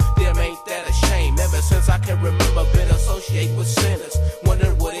all. Damn, ain't that a shame? Ever since I can remember, been associated with sinners.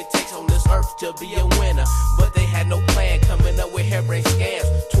 Wondering what it takes on this earth to be a winner. But they had no plan, coming up with harebrained scams.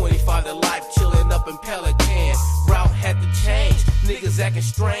 25 to life, chilling up in Pelican. Route had to change, niggas acting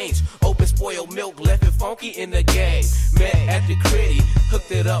strange. Open spoiled milk, left it funky in the game. Met at the critty,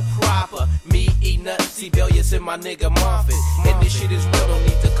 hooked it up proper. Me, E-Nut, Sibelius, and my nigga Moffat. And this shit is real, don't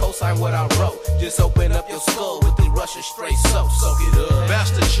need to co-sign what I wrote. Just open up your skull with the Russian straight soap. Soak it up.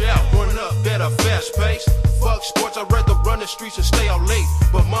 Bastard child, run up at a fast pace. Fuck sports, I'd rather run the streets and stay out late.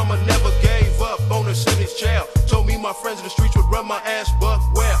 But mama never gave up on her 7th child. Told me my friends in the streets would run my ass, but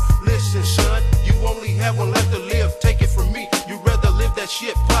well, listen son, you only have one life to live. Take it from me, you'd rather live that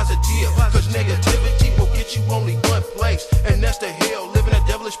shit positive. Cause negativity will get you only one place, and that's the hell, living a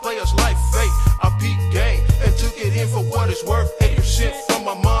devilish player's life fate. I peaked game and took it in for what it's worth. 80% from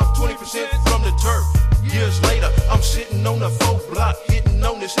my mom, 20% from the turf. Years later, I'm sitting on the 4th block, hitting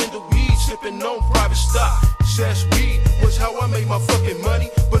on this end of weed, sipping on private stock. Says weed was how I made my fucking money,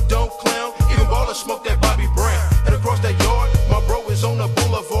 but don't clown, even ballers smoke that Bobby Brown. And across that yard, my bro is on the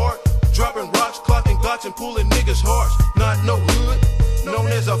boulevard, dropping rocks, clocking glocks, and pulling niggas' hearts. Not no hood, known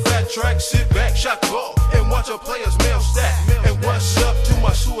as a fat track. Sit back, shot call, and watch a player's mail stack. And what's up to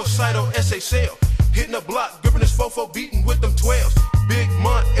my suicidal essay sale? Hitting the block, gripping his fofo, beating with them 12s. Big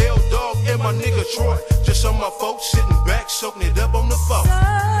Mont, L-Dog, and my nigga Troy. Just on my folks sitting back, soaking it up on the phone.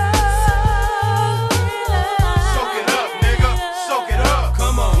 Soak it up, nigga, soak it up.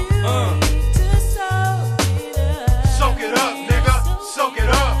 Come on, Soak it up, nigga, soak it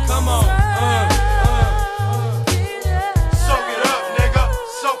up. come on, Soak it up, nigga,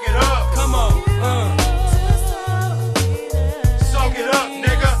 soak it up. come on, Soak it up,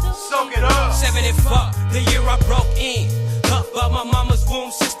 nigga, soak it up. 74, the year I broke in. Up by my mama's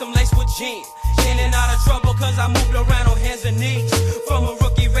womb, system laced with gin. In and out of trouble cause I moved around on hands and knees. From a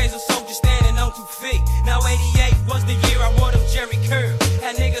rookie razor soldier standing on 2 feet. Now 88 was the year I wore them Jerry curl.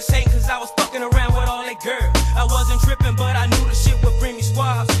 Had niggas hating cause I was fucking around with all that girl. I wasn't tripping but I knew the shit would bring me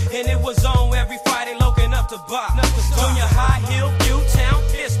swabs. And it was on every Friday loking up to Bob. Junior high, Hillview, town,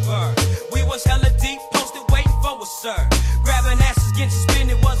 Pittsburgh. We was hella deep, posted waiting for a sir. Grabbing asses, getting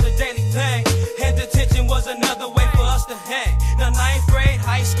suspended was a daily thing. And detention was another way for us to hang. Now 9th grade,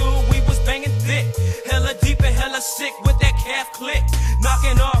 high school, we was banging thick. Hella deep and hella sick with that calf click.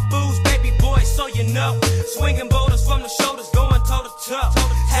 Knocking off booze, baby boy, so you know. Swinging boulders from the shoulders, going toe to toe.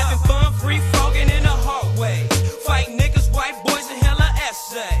 Having fun, free frogging in the hallway. Fighting niggas, white boys, and hella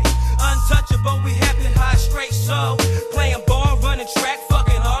essay. Untouchable, we happy high straight so. Playing ball, running track,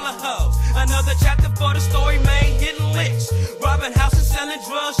 fucking all the hoes. Another chapter for the story, man, hitting licks. Robbing houses, selling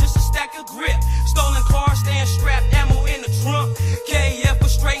drugs, just a stack of grip. Stolen cars, staying strapped, ammo in the trunk. KF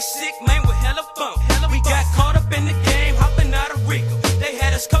was straight sick, man, with hella funk. We got caught up in the game, hopping out of Rico. They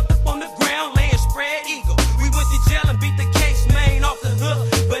had us cuffed up on the ground, laying spread eagle. We went to jail and beat the case, man, off the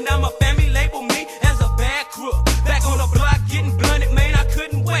hook. But now my family labeled me as a bad crook. Back on the block, getting blunted, man, I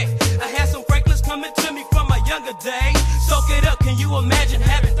couldn't wait. I had some Franklins coming to me from my younger days. Soak it up, can you imagine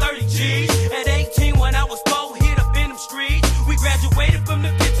having 30 G's? At 18 when I was 4, hit up in them streets. We graduated from the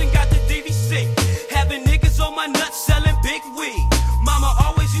pits and got the DVC. Having niggas on my nuts selling big weed. Mama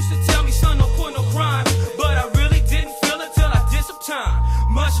always used to tell me, son, don't put no crime. But I really didn't feel it till I did some time.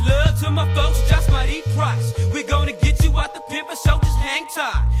 Much love to my folks, just might eat price. We gonna get you out the pimpin', so just hang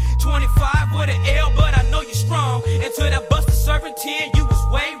tight. 25 with an L, but I know you're strong. Until that buster serving 10, you was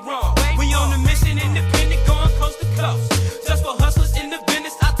way wrong. We on a mission, independent, going coast to coast. Just for hustlers in the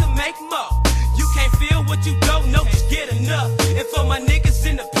business, out to make more. You can't feel what you don't know, just get enough. And for my niggas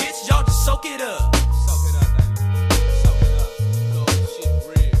in the pits, y'all just soak it up. soak it up, baby, soak it up. Lord, shit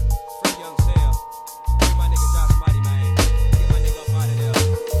real. Free young Sam. Get my nigga Josh Mighty, man. Get my nigga up out of there.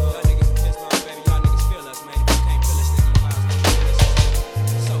 Y'all niggas from Pittsburgh, baby, y'all niggas feel us, man. If you can't feel us, nigga, you might as well feel us.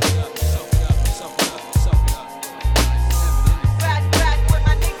 Soak it up, soak it up, soak it up, soak it up. Back with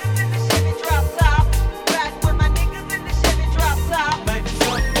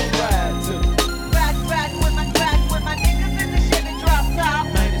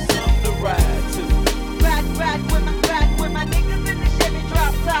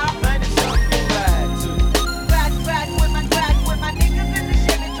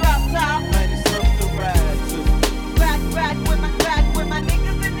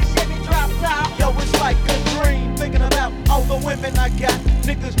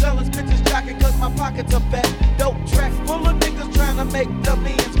the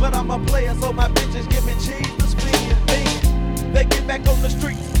means, but I'm a player, so my bitches give me cheese to spin. They get back on the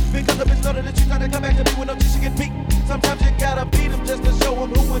streets because the bitch know that she trying to come back to me when no she get beat. Sometimes you gotta beat them just to show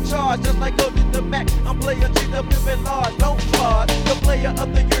them who in charge. Just like go to the Mac, I'm player G, the pimpin' large. Don't pause. The player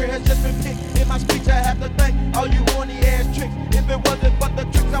of the year has just been picked. In my speech, I have to thank all you horny ass tricks. If it wasn't for the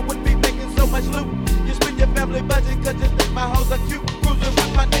tricks, I wouldn't be making so much loot. You spend your family budget cause you think my hoes are cute. Cruising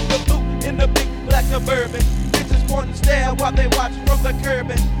with my nigga Blue in the big black Suburban. Bitches pointing stare while they watch from the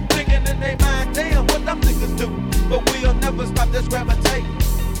curbing. Thinking in their mind, damn, what them niggas do. But we'll never stop this gravitate.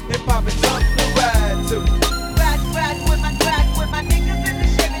 If I'm something to ride to. Ride with my niggas in the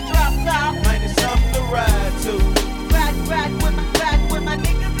Chevy drop top. Man, it's something to ride to. Ride with my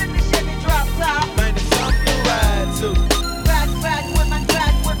niggas in the Chevy drop top. Man, it's something to ride to. Ride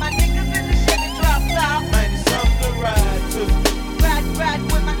with my niggas in the Chevy drop top. Man, it's something to ride to. Ride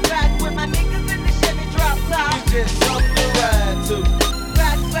with my niggas in the Chevy drop top. It's just something to ride to.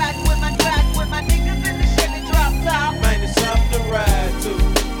 Ride with my niggas in the Chevy drop top. Man, it's something to ride to.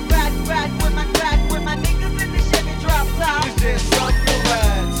 Ride with my niggas in the Chevy drop top. It's just something to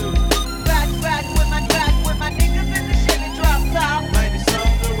ride to. Ride with my niggas in the Chevy drop top. Man, it's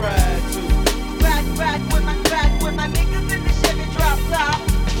something to ride to. Ride with my niggas in the Chevy drop top.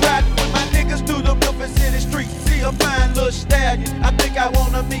 Riding with my niggas through the Memphis City streets. See a fine little stallion, I think I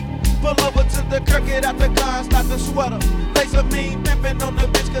wanna meet. Pull over to the Kirk, get out the car and start the sweater. Lace a mean pimpin' on the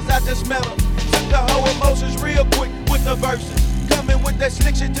bitch cause I just smell her. Took the whole emotions real quick with the verses. Coming with that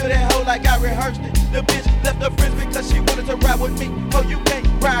slick shit to that hoe like I rehearsed it. The bitch left her friends because she wanted to ride with me. Oh, you can't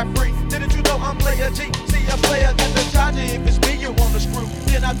ride free. Didn't you know I'm player G? See a player got the charger. If it's me you wanna screw,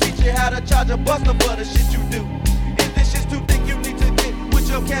 then I'll teach you how to charge a buster for the shit you do. If this shit's too thick, you need to get with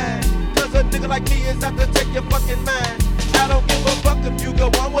your kind. Cause a nigga like me is out to take your fucking mind. I don't give a fuck if you go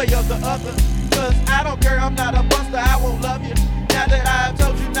one way or the other. Cause I don't care, I'm not a buster, I won't love you. Now that I've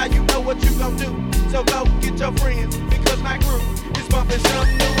told you, now you know what you gon' do. So go get your friends, because my crew is bumping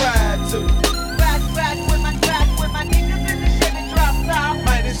something to ride to. Ride with my niggas in the Chevy drop top.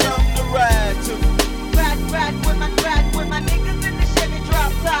 Man, it's something to ride to. Ride with my niggas in the Chevy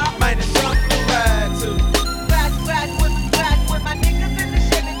drop top. Man, it's something to ride to. Ride with my niggas in the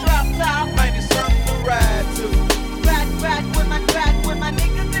Chevy drop top. Man, it's something to ride to. Ride with my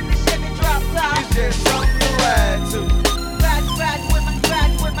niggas in the Chevy drop top. It's just something to ride to. Ride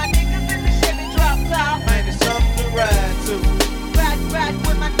with my niggas in the Chevy drop top. Man, it's something to ride to. Ride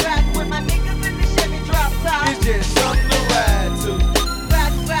with my niggas in the Chevy drop top. It's just something to ride to.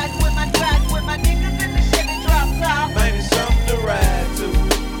 Ride with my niggas in the Chevy drop top. Man, it's something to ride to.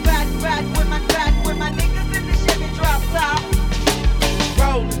 Ride with my niggas in the Chevy drop top.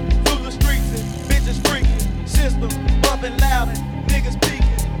 Rolling through the streets and bitches freaking. System bumping loud and niggas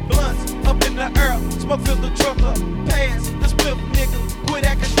peeking. Blunts up in the air, smoke fills the truck up. Pass the split nigga, quit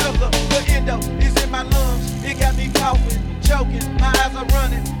acting struggle. The endo is in my lungs, it got me coughing, choking, my eyes are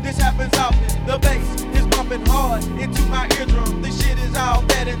running. This happens often. The bass is bumping hard into my eardrum. This shit is all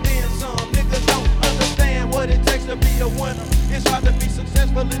bad and then some. Niggas don't understand what it takes to be a winner. It's hard to be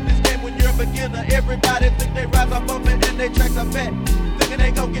successful in this game when you're a beginner. Everybody think they rise up bumping and they tracks are fat. Thinking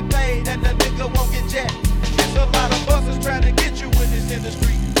they gon' get paid and the nigga won't get jacked. It's a lot of busters trying to get you in this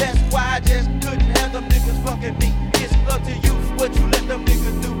industry. That's why I just couldn't have them niggas fucking me. It's up to you what you let them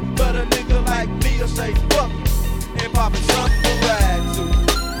niggas do. But a nigga like me will say fuck it and poppin' something to ride to.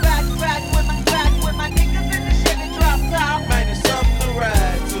 Ride with my niggas in the Chevy drop top. Man, it's something to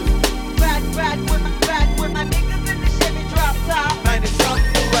ride to. Ride with my niggas in the Chevy drop top. Man, it's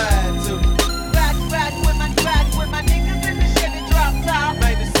something to ride to. Ride with my niggas in the Chevy drop top.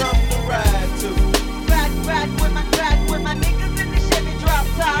 Man, it's something to ride to. Ride with my niggas in the Chevy drop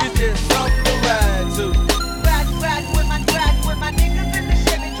top. It's just something to ride to. Ride with my niggas in the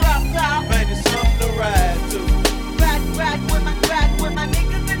Chevy drop top. Man, it's something to ride to. Ride with my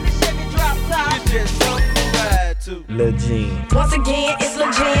niggas in the Chevy drop top. It's just something to ride to. Lil Jean. Once again, it's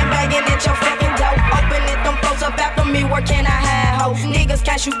Lil Jean banging at your fucking door. Open it, them folks up after me, where can I hide, ho? Niggas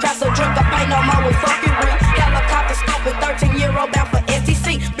can't shoot cracks or drink up, ain't no more with fucking ring. Helicopter scoping, 13-year-old bound for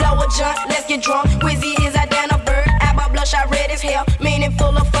STC. Blow a joint, let's get drunk. Wizzy is a Dana Bird. Eyeball bloodshot red as hell, meaning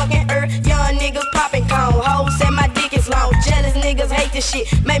full of fucking earth. Young niggas popping cone, hoes say my dick is long. Jealous niggas hate this shit,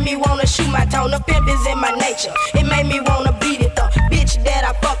 made me wanna shoot my tone. The pimp is in my nature, it made me wanna beat it up. Bitch that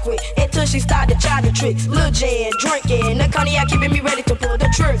I fuck with, until she started trying the tricks. Lil Jen, drinking, the cognac keeping me ready to pull the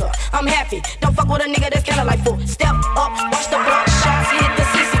trigger. I'm happy, don't fuck with a nigga that's kinda like full. Step up, watch the blunt shots, hit the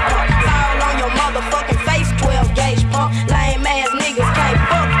CC pump. Fall on your motherfucking face, 12 gauge pump. Lame ass niggas can't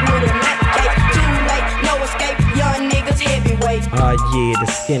fuck with a neck case. Too late, no escape, young niggas heavyweight. Oh yeah, the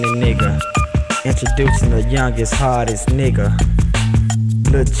skinny nigga. Introducing the youngest, hardest nigga.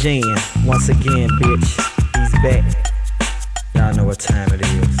 Lil Jen, once again, bitch, he's back. Y'all know what time it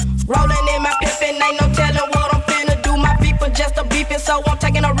is. Rolling in my pippin', ain't no telling what I'm finna do. My beeper just a beepin', so I'm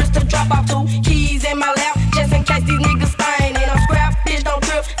taking a risk to drop off 2 keys in my lap, just in case these niggas stain. And I'm scrap, bitch, don't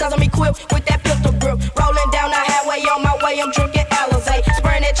trip, cause I'm equipped with that pistol grip. Rolling down the highway, on my way, I'm drinking Alizé.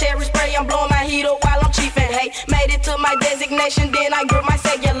 Spraying that cherry spray, I'm blowing my heater while I'm chiefin'. Hey, made it to my designation, then I grip my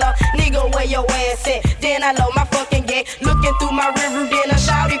cellular. Nigga, where your ass at? Then I load my fucking gate. Looking through my river, then I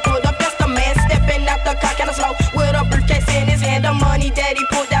shout, he put up pistol man. Stepping out the car kinda slow, with a briefcase in his hand. The money that he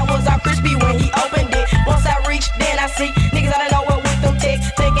put, that was all crispy when he opened it. Once I reach, then I see niggas out of nowhere with them ticks.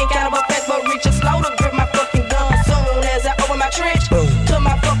 Thinking kind of a fast, but reaching slow to grip my fucking gun. Soon as I open my trench, to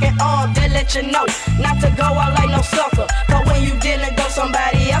my fucking arm, they let you know not to go out like no sucker. Cause when you dealing, go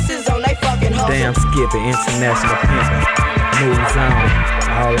somebody else is on they fucking hustle. Damn skipping, international pimping, moves on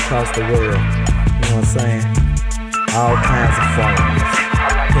all across the world. You know what I'm saying? All kinds of phones,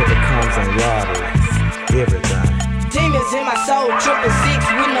 here comes and robberies, everything. Demons in my soul, 666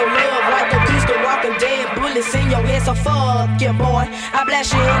 with no love, like a goose to walking dead. Bullets in your head, so fuck yeah, boy. I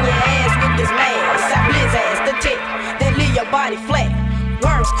blast you in your ass with this mask. I blizz ass the tip, then leave your body flat.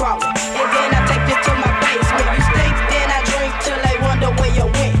 Worms crawling, and then I take you to my basement. You stink, then I drink till they wonder where you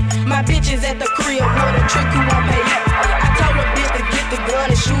went. My bitch is at the crib with a trick who won't pay up. I told a bitch to get the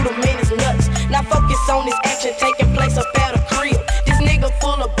gun and shoot him in his nuts. Now focus on this action taking place up at a crib. This nigga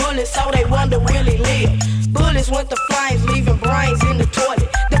full of bullets, so they wonder will he live. Bullets went to flames, leaving brains in the toilet.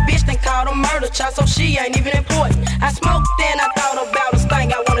 The bitch then called a murder charge, so she ain't even important. I smoked, then I thought about this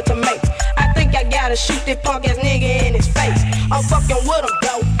thing I wanted to make. I think I gotta shoot this punk ass nigga in his face. I'm fucking with him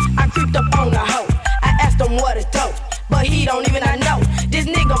though, I creeped up on the hoe. I asked him what it do, but he don't even know. This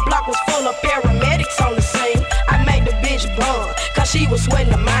nigga block was full of paramedics on the scene. I made the bitch bun, cause she was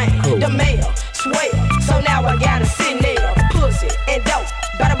sweating the mine. The mail, swell, so now I gotta sit there. Pussy and dope,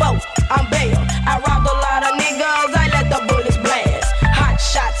 by the boat, I'm bail. I robbed a lot of niggas, I let the bullets blast. Hot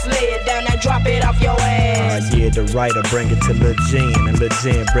shots laid down, I drop it off your ass. Yeah, the writer bring it to Lil Jen, and Lil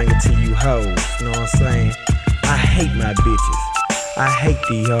Jen bring it to you hoes. Know what I'm saying? I hate my bitches. I hate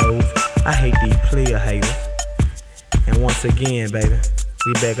these hoes. I hate these player haters. And once again, baby,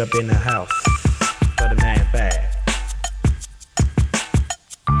 we back up in the house for the 9-5.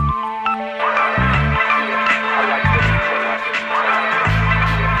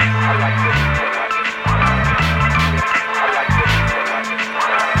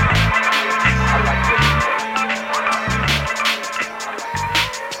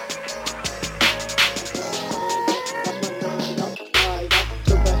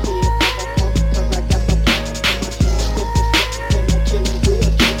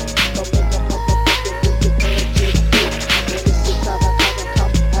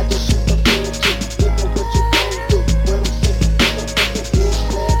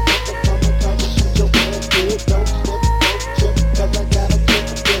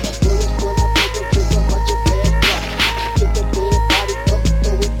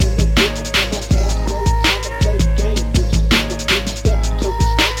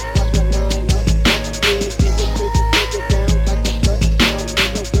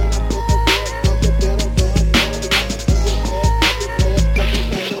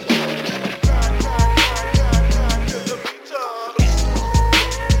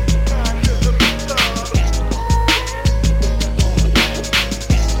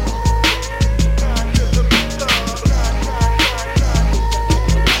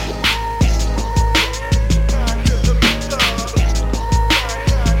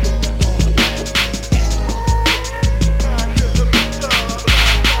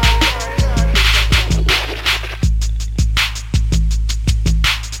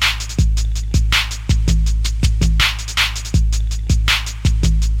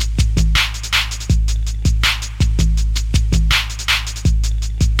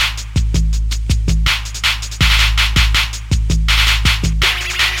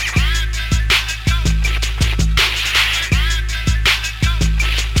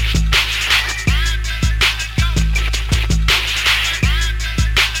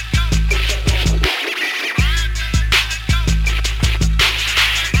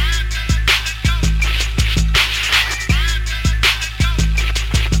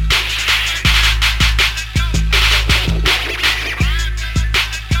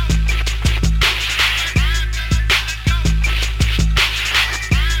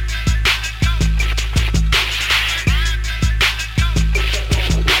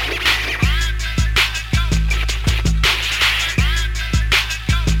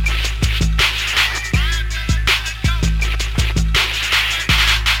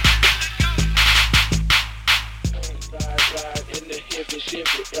 ship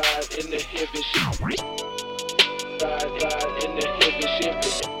it. God in the heavy ship it. God in the heavy ship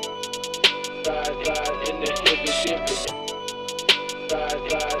it. God in the heavy ship it.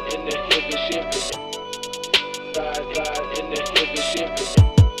 God in the heavy ship it. God in the heavy ship it. God in the heavy ship it.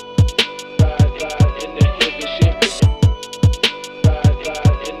 God in the heavy ship it.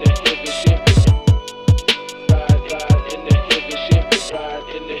 God in the heavy ship it. God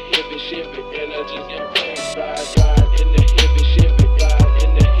in the heavy ship it. And I just get paid. God in the heavy ship it. God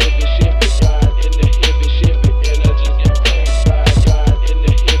in the heavy ship it. God in the heavy ship it. And I just get paid. God in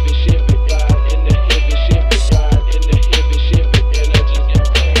the heavy ship it. God in the heavy ship it. God in the heavy ship it. And I just get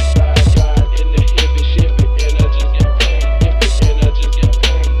paid. God in the heavy ship it. And I just get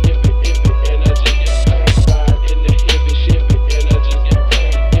paid.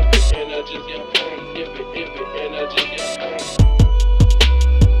 And I just get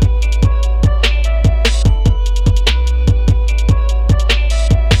paid.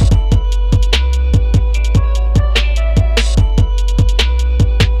 And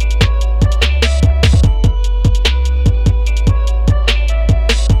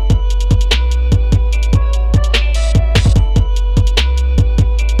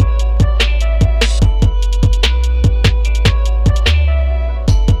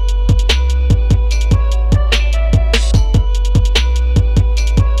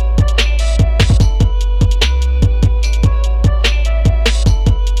just get paid.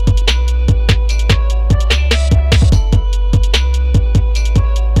 God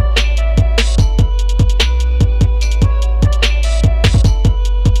in the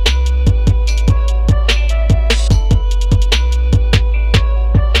heavy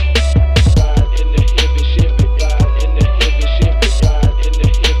ship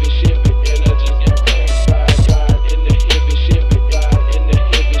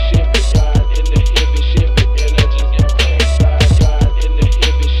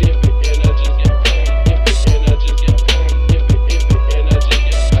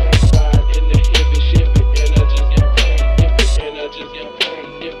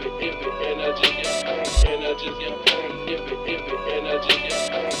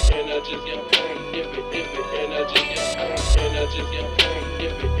And I just get paid.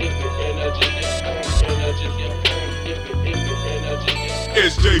 And I just get paid. And I just get paid.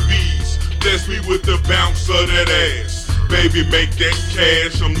 SJBs, bless me with the bounce of that ass. Baby, make that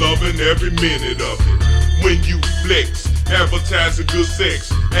cash, I'm loving every minute of it. When you flex, advertising good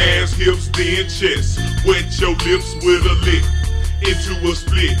sex, ass, hips, then chest. Wet your lips with a lick, into a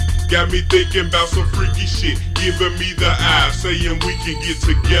split. Got me thinking about some freaky shit, giving me the eye, saying we can get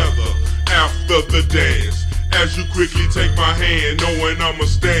together after the dance. As you quickly take my hand, knowing I'ma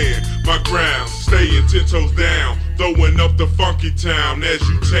stand my ground, staying 10 toes down, throwing up the funky town as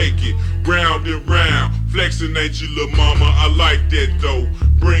you take it round and round. Flexing at you, little mama, I like that though.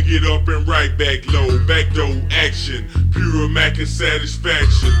 Bring it up and right back low, backdoor action, pure mackin'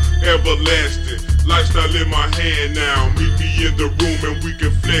 satisfaction, everlasting. Lifestyle in my hand now, meet me in the room and we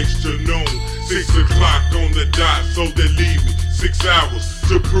can flex to noon. 6 o'clock on the dot, so they leave me 6 hours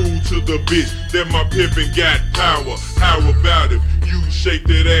to prove to the bitch that my pimpin' got power. How about it? You shake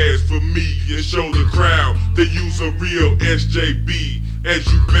that ass for me and show the crowd that you's a real SJB. As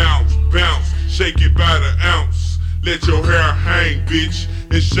you bounce, bounce, shake it by the ounce. Let your hair hang, bitch,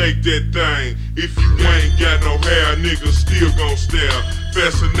 and shake that thing. If you ain't got no hair, niggas still gon' stare.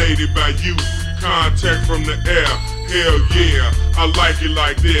 Fascinated by you, contact from the air. Hell yeah, I like it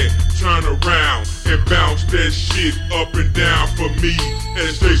like that. Turn around and bounce that shit up and down for me.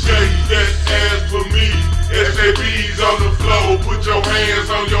 As they shake that ass for me. SAB's on the floor, put your hands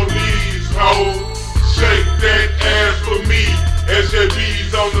on your knees, ho. Shake that ass for me.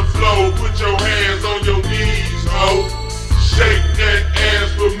 SAB's on the floor, put your hands on your knees, ho. Shake that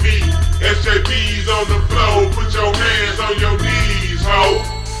ass for me. SAB's on the floor, put your hands on your knees, ho.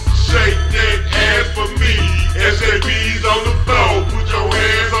 Shake that ass for me. SAB's on the floor, put your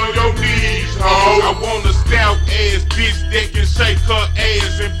hands on your knees, ho. I want a stout ass bitch that can shake her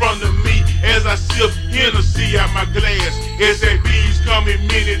ass in front of me as I sip Hennessy out my glass. SAB's come in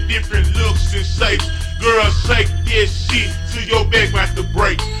many different looks and shapes. Girl, shake that shit till your back about to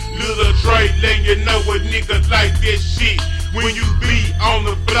break. Little Trey letting you know a nigga like that shit. When you be on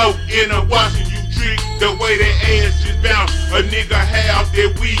the floor and I'm watching you trick, the way that ass just bounce, a nigga have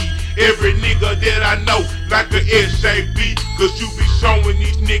that weed. Every nigga that I know like a SJB, cause you be showing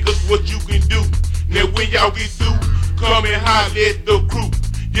these niggas what you can do. Now when y'all get through, come and holler at the crew.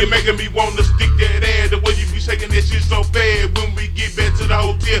 You're making me wanna stick that ass the way you be shaking that shit so bad. When we get back to the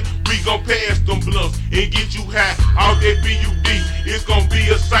hotel, we gon' pass them blunts and get you high. All that BUD, it's gon' be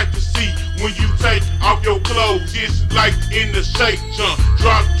a sight to see when you take off your clothes. It's like in the shake jump.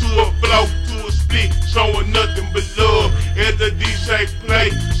 Drop to a flow, to a split, showing nothing but love. As the DJ play,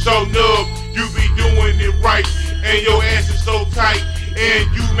 show love, you be doing it right, and your ass is so tight, and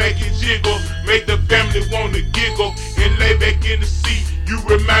you make it jiggle, make the family wanna giggle, and lay back in the seat. You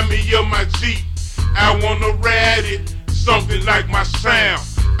remind me of my Jeep. I wanna ride it, something like my sound.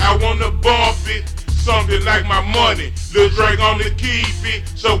 I wanna bump it, something like my money. Lil' Drake on the keep it,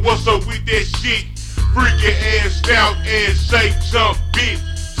 so what's up with that shit? Freak your ass out and shake jump, bitch.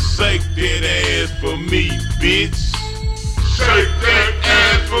 Shake that ass for me, bitch. Shake that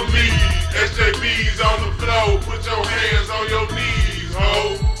ass for me. SJB's on the floor, put your hands on your knees,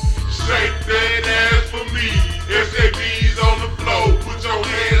 ho. Shake that ass for me. SJB's on the floor, put your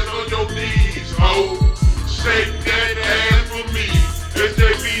hands on your knees, ho. Shake that ass for me.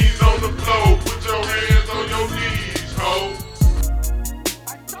 SJB's on the floor, put your hands on your knees, ho.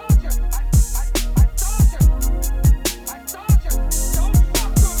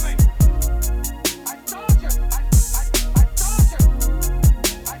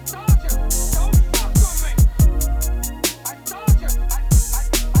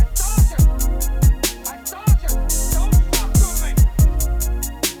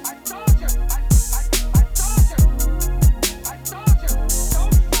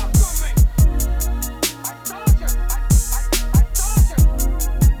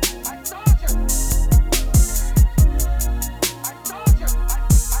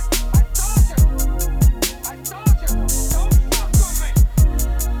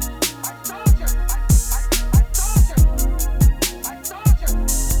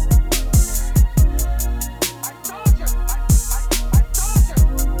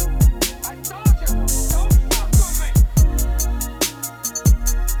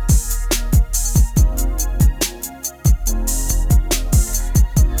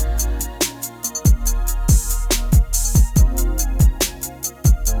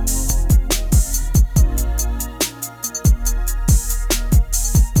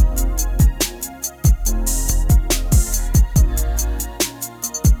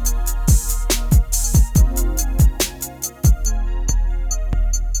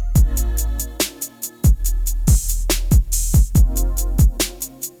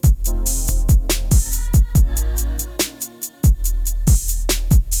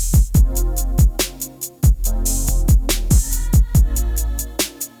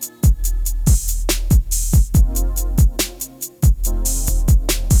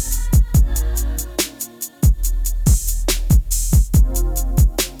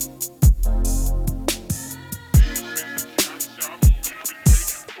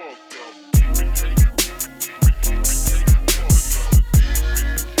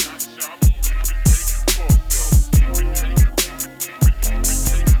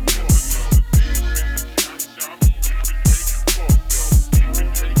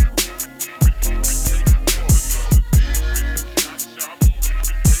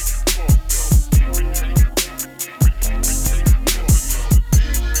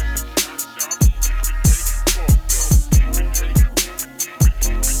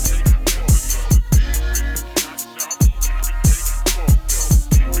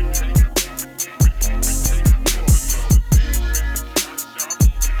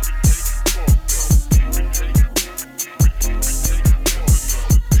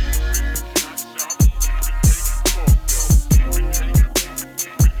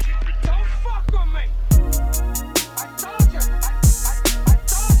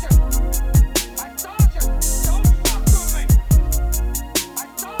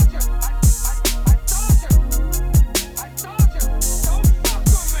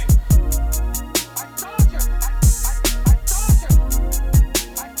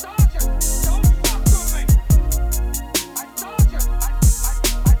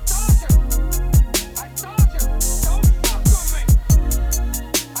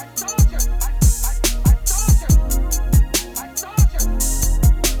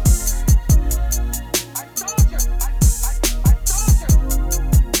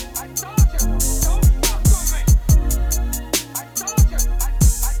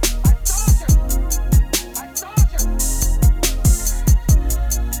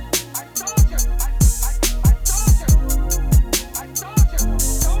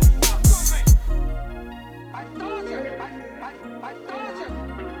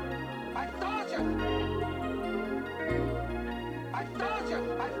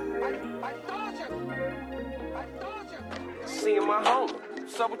 Seeing my homie.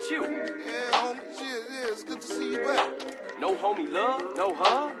 What's up with you? Yeah, homie. Yeah, it's good to see you back. No homie love? No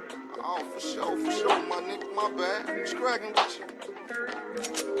hug? Oh, for sure, my nigga. My bad. What's cracking with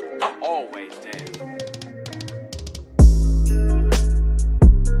you? always dance.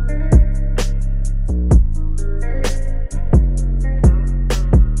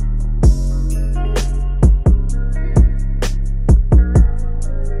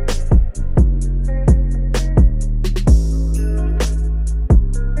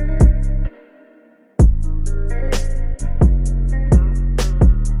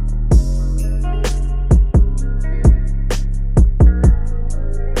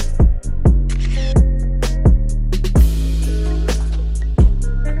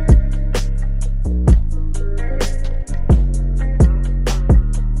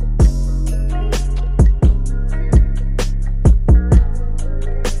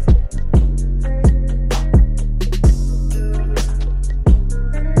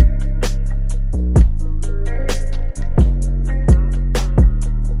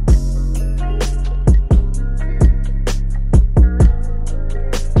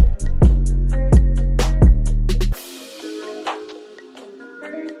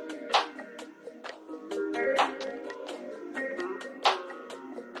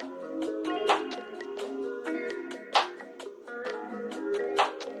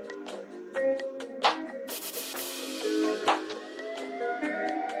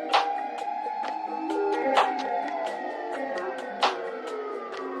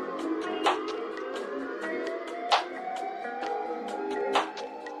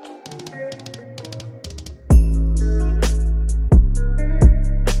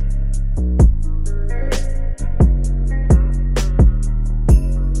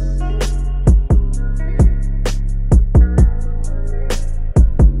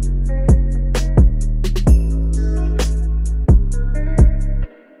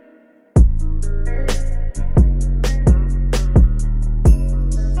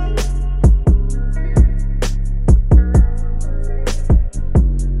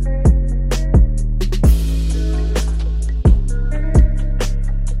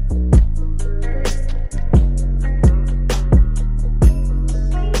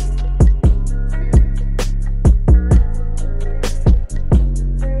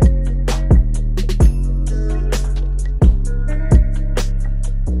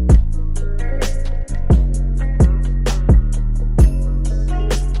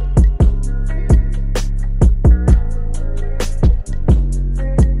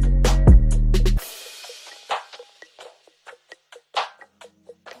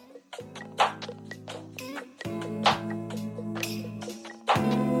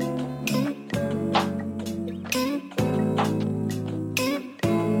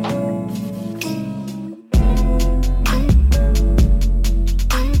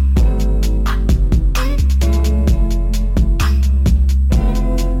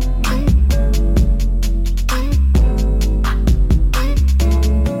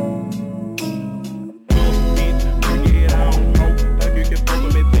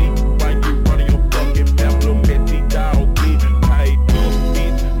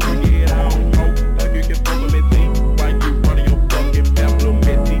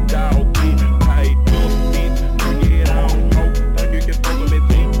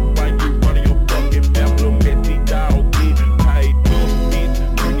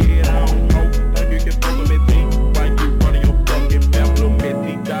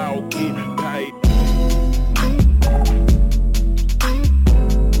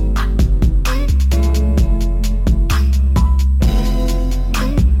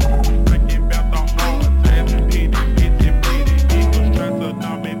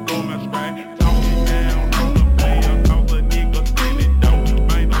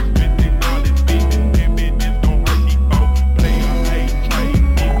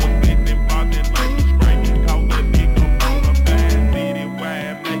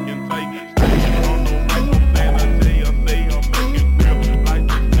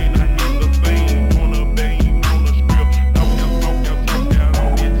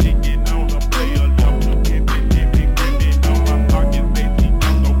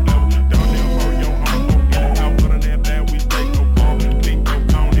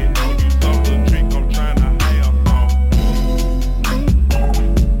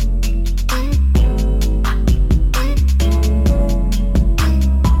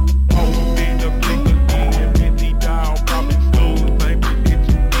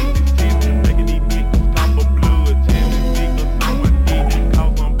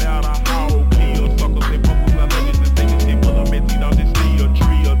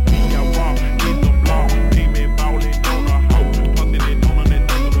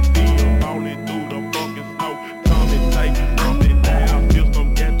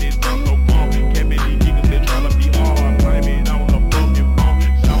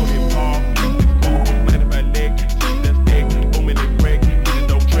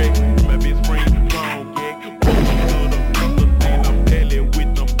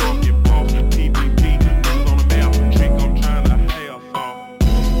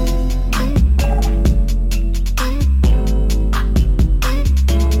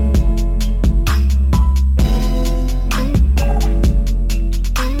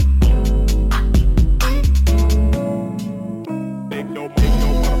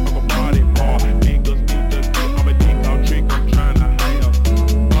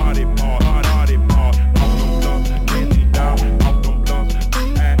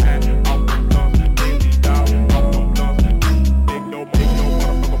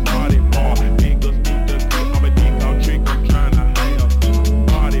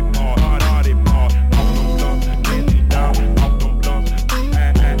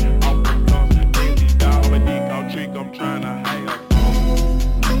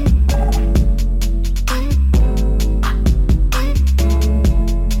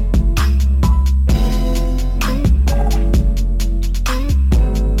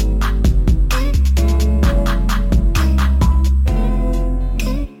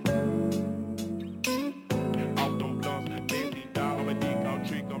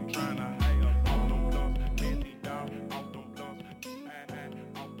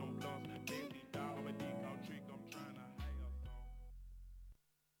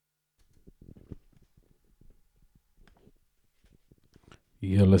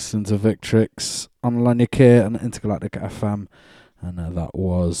 You're listening to Victrix on Laniakea and Intergalactic FM, and that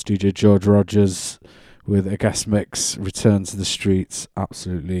was DJ George Rogers with a guest mix, Return to the Streets.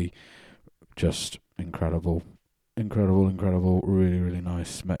 Absolutely just incredible. Really, really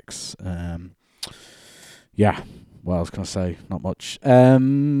nice mix. Yeah, what else can I say? Not much.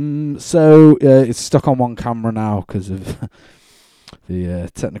 So it's stuck on one camera now because of the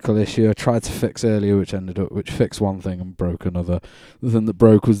technical issue I tried to fix earlier, which fixed one thing and broke another. The thing that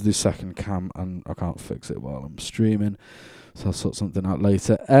broke was the second cam, and I can't fix it while I'm streaming, so I'll sort something out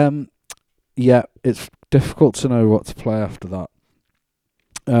later. Yeah, it's difficult to know what to play after that.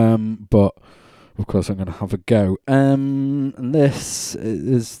 But of course I'm going to have a go. And this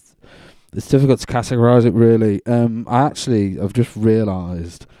is, it's difficult to categorise it really. I've just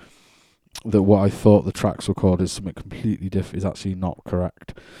realised that what I thought the tracks were called is something completely different. Is actually not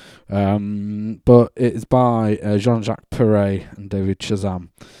correct. But it's by Jean-Jacques Perrey and David Chazam.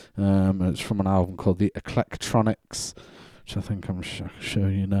 And it's from an album called The Eclectronics, which I think I'm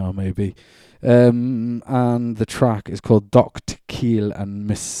showing you now maybe. And the track is called Doc Tequil and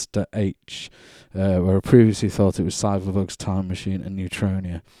Mr. H, where I previously thought it was Cyberbug's Time Machine and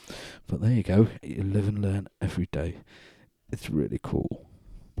Neutronia. But there you go, you live and learn every day. It's really cool.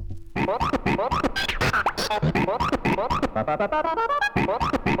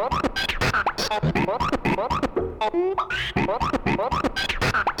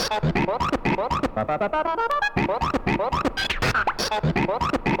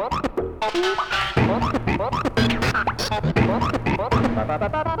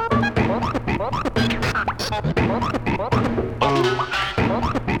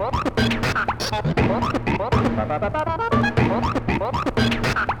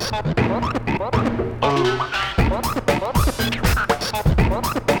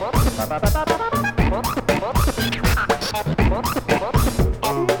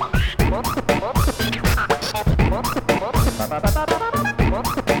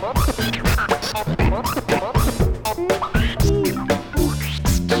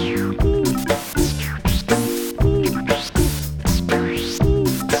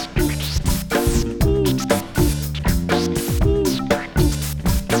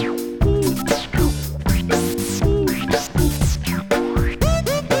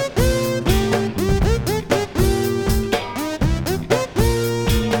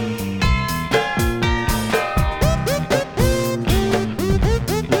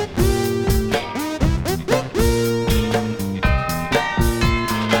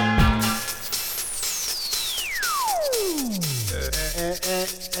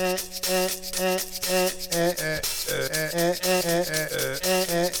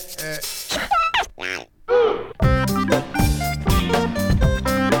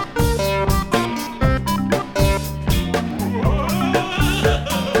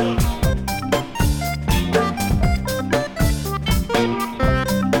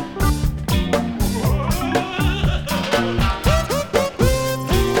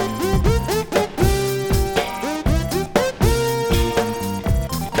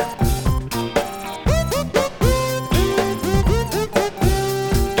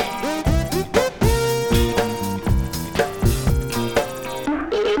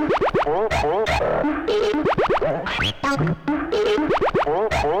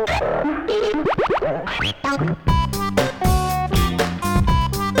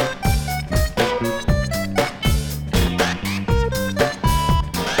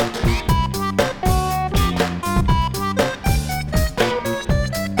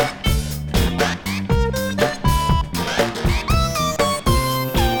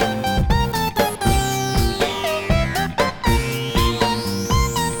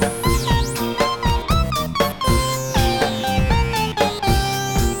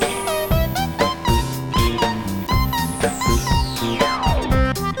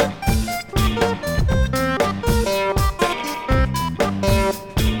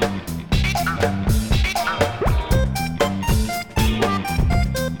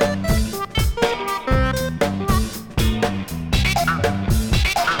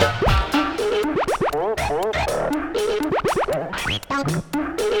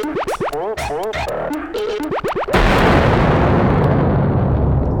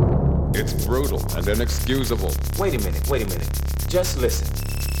 It's brutal and inexcusable. Wait a minute. Just listen.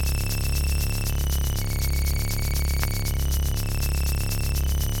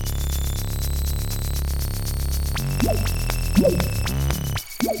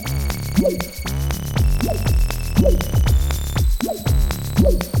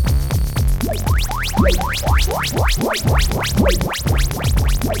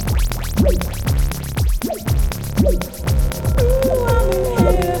 Ooh,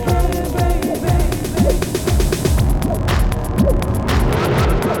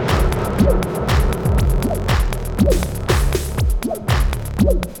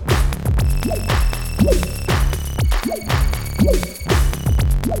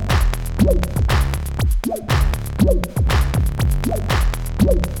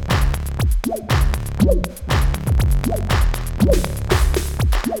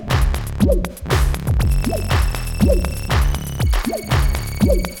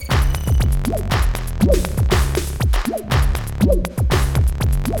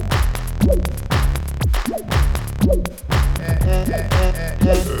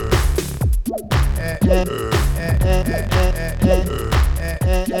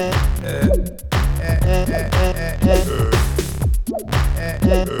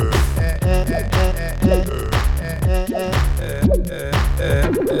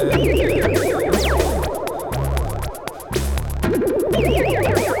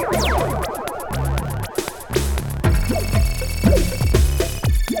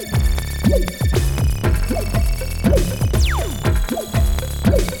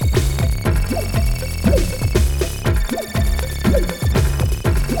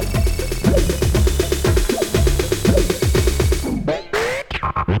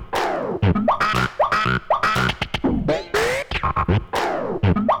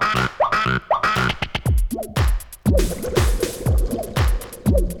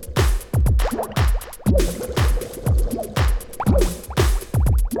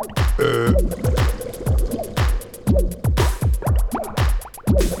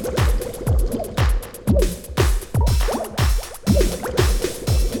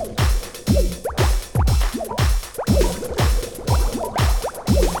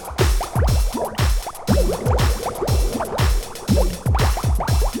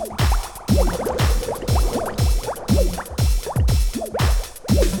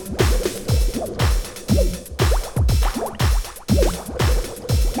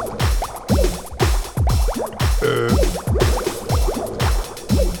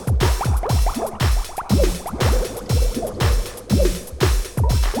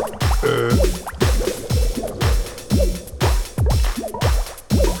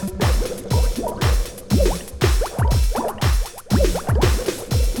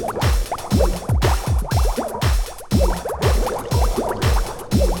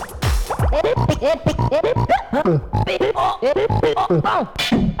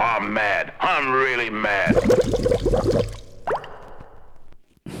 I'm mad. I'm really mad.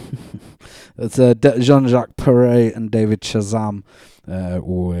 It's Jean-Jacques Perrey and David Chazam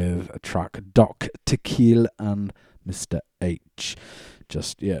with a track Doc, Tequil and Mr. H.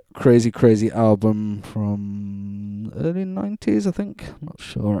 Just, yeah, crazy album from early 90s, I think. I'm not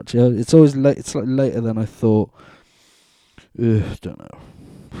sure, actually. It's always late. It's like later than I thought. Don't know.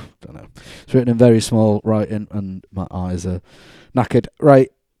 It's written in very small writing and my eyes are knackered. Right.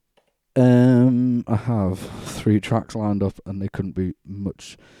 I have 3 tracks lined up and they couldn't be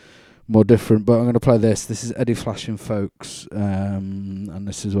much more different, but I'm going to play this. This is Eddie Flashin Fowlkes, and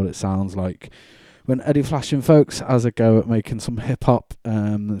this is what it sounds like when Eddie Flashin Fowlkes has a go at making some hip-hop.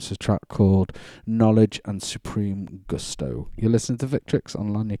 It's a track called Knowledge and Supreme Gusto. You're listening to Victrix on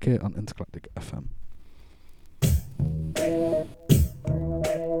Laniakea on Intergalactic FM.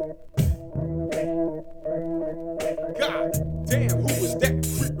 God damn, who was that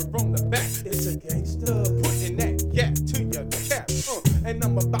creeping from the back? It's a gangster putting that gat to your cap. And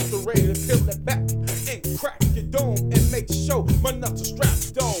I'm about to ready to peel it back and crack your dome and make sure my nuts are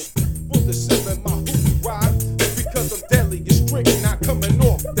strapped on. For the silver, my hoop ride. Because I'm deadly and strict, not coming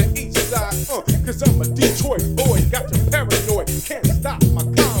off the east side. Cause I'm a Detroit boy, got you paranoid. Can't stop my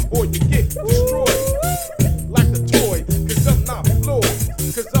convoy, you get destroyed like a toy. Cause I'm not floored.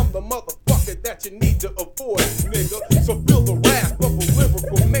 Cause I'm the motherfucker that you need to avoid, nigga. So feel the wrath of a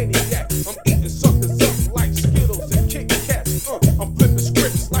lyrical maniac. I'm eating suckers up like Skittles and Kit Kats. I'm flipping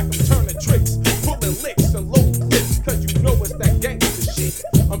scripts like I'm turning tricks, pulling licks and loading clips. Cause you know it's that gangster shit.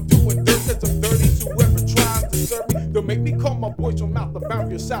 I'm doing dirt cause I'm dirty. Whoever tries to serve me, they'll make me call my boys from out the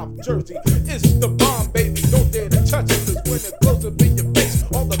boundary of South Jersey. It's the bomb, baby. Don't dare to touch it. Cause when it blows up in your face,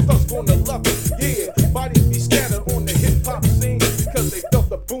 all the thugs gonna love it. Yeah, bodies be scattered on the hip hop scene because they felt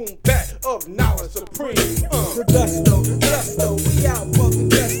the boom back of knowledge supreme. The gusto, we out for the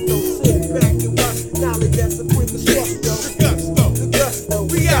gusto. Sit back and watch knowledge that's supreme constructo. The gusto,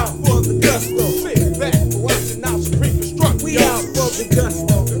 we out for the gusto. Sit back and watch knowledge supreme constructo. We out for the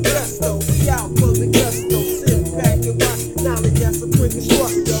gusto, we out for the gusto. Sit back and watch knowledge that's supreme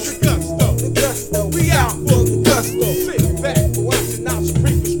constructo. The gusto, we out for the gusto. Sit back and watch knowledge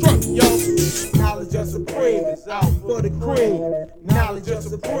supreme constructo. Knowledge that's supreme is out for the cream. Knowledge that's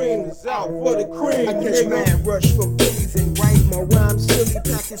cream is out for the cream. I catch mad rush from Phillies and write my rhymes silly,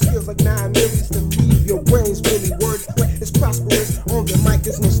 packing skills like 9 millions to leave your brains really. Wordplay is prosperous on the mic,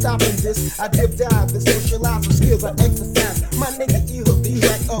 there's no stopping this. I dip dive and socialize with skills I exercise. My nigga E-hook these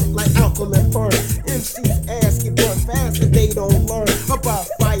back up like alkaline fern. MC's ass get burnt fast if they don't learn about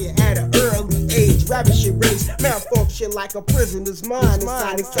fire at an early age. Rabbit shit race, malfunction like a prisoner's mind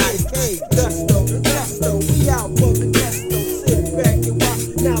inside a cage. Gusto, we out for the gusto. Sit back and watch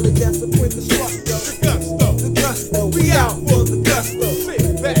knowledge that's a quick constructor. The gusto, we out for the gusto.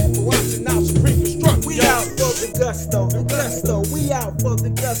 Sit back and watch and now supreme constructor. We out for the gusto, we out for the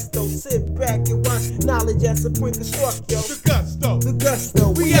gusto. Sit back and watch knowledge that's a quick constructor. The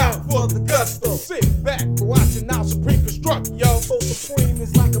gusto, we out for the gusto. Sit back and watch and now supreme construct, yo. So supreme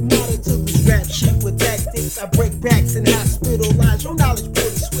is like a motto to this rap shit with tactics. I break backs and hospitalize. Your knowledge pull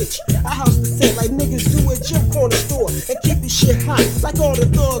the switch. I house the set like niggas do at gym corner store and keep your shit hot like all the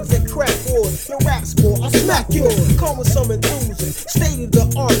thugs that crack wars. Your rap score, I smack yours. Come with some enthusiasm. State of the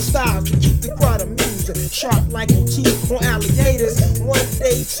art styles to keep the crowd amusing. Sharp like a teeth on alligators. One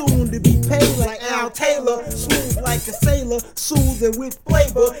day soon to be paid like Al Taylor. Smooth like a sailor, soothing with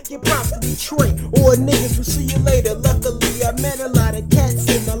flavor. Get props to Detroit or niggas will see you later. Luckily I met a lot of cats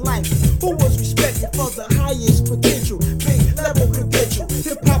in my life who was respected for the highest potential. Big level credential,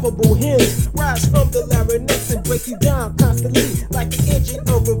 hip-hopable hymns. Rise from the larynx and break you down constantly like an engine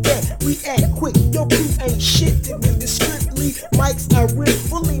of a vet. React quick, your crew ain't shit to me. Discreetly, mics I rip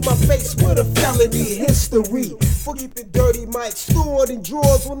will leave my face with a felony history. For keeping dirty mics stored in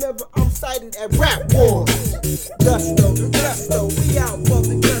drawers whenever I'm cited at rap wars. Gusto, we out for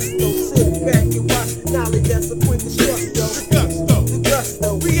the gusto. Sit back and watch knowledge that's a quick constructor. The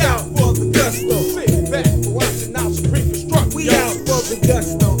gusto, we out for the gusto. Sit back and watch and now supreme construct. We out for the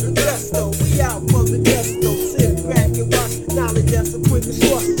gusto, we out for the gusto. Sit back and watch knowledge that's a quick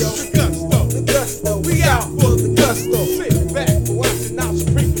constructor. The gusto, we out for the gusto. Sit back and watch and now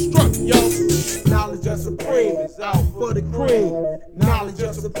supreme construct, yo. Knowledge of supreme is out for the cream. Knowledge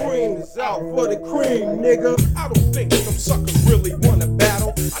of supreme is out for the cream, nigga. I don't think them suckers really wanna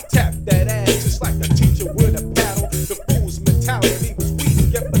battle. I tap that ass just like a teacher with a paddle. The fool's mentality was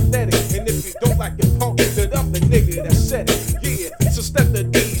weak yet pathetic. And if you don't like it, punk, then I'm the nigga that said it. Yeah, so step to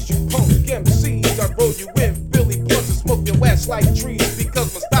these, you punk MCs. I roll you in Philly blunts and smoke your ass like trees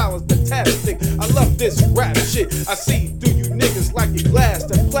because my style is fantastic. I love this rap shit. I see through you niggas like you glass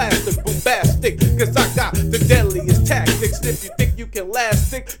and plastic, bombastic. Cause I got the deadliest tactics. If you think you can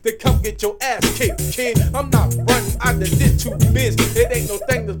last it, then come get your ass kicked, kid. I'm not running, I done did 2 biz. It ain't no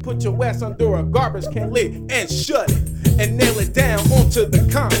thing to put your ass under a garbage can lid and shut it. And nail it down onto the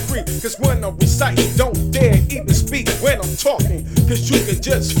concrete. Cause when I'm reciting, don't dare even speak when I'm talking. Cause you can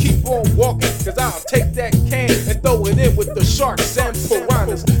just keep on walking. Cause I'll take that can and throw it in with the sharks and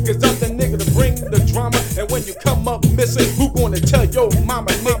piranhas. Cause I'm the nigga to bring the drama. And when you come up missing, who gonna tell your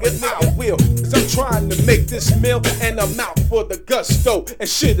mama, nigga, I will. Cause I'm trying to make this meal and I'm out for the gusto. And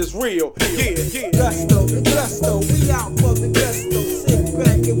shit is real, yeah. Gusto, we out for the gusto. Sit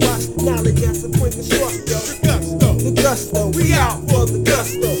back and watch knowledge that's a quick constructor. The gusto, we out for the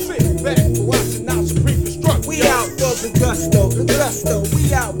gusto. Sit back and watch and now supreme construct. We out for the gusto, we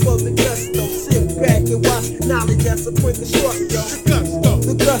out for the gusto. Sit back and watch knowledge that's a quick constructor.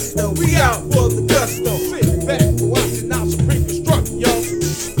 The gusto, we out for the gusto. Sit back and watch and now supreme construct, yo.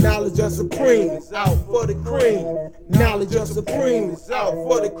 Knowledge of supreme is out for the cream. Knowledge of supreme is out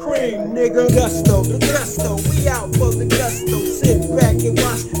for the cream, nigga. Gusto, we out for the gusto. Sit back and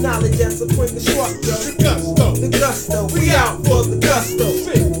watch knowledge that's a quick constructor. The gusto, we out for the gusto.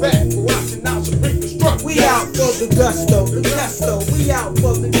 Sit back and watch and now supreme construct. We out for the gusto, we out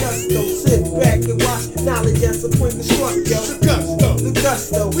for the gusto. Sit back and watch knowledge that's a quick constructor. The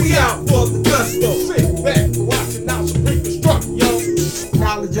gusto, we out for the gusto. Sit back and watch and now supreme construct, yo.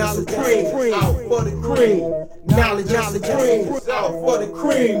 Knowledge of supreme, out for the cream. Knowledge of supreme, out for the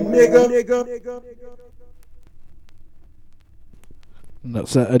cream, nigga. And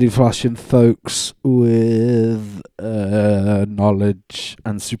that's Eddie Flashin, folks, with Knowledge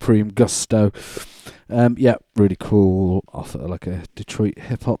and Supreme Gusto. Yeah, really cool. Off like a Detroit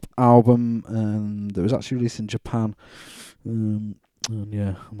hip hop album, and it was actually released in Japan. And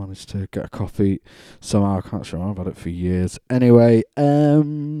yeah, I managed to get a copy somehow. I can't remember, I've had it for years. Anyway,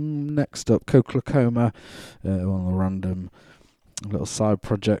 next up, Coma, one of the random little side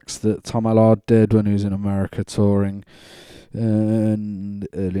projects that Tom Allard did when he was in America touring in the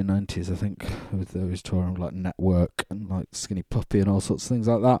early 90s, I think. He was touring with like Network and like Skinny Puppy and all sorts of things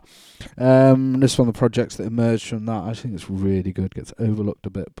like that. This one of the projects that emerged from that, I think it's really good, gets overlooked a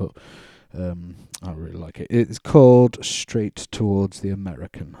bit, but I really like it. It's called Straight Towards the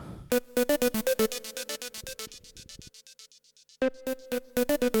American.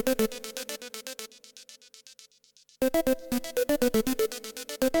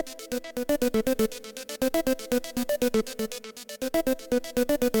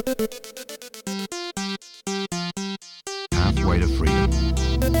 Halfway to freedom.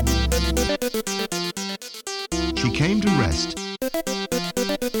 She came to rest.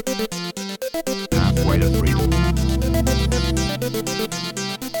 Halfway to freedom.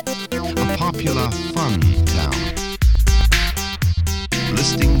 A popular fun town.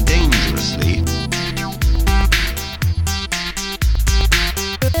 Listing dangerously.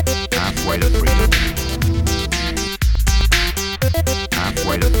 Halfway to freedom.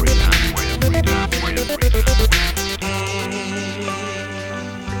 Halfway to freedom. Halfway to freedom. Halfway to freedom.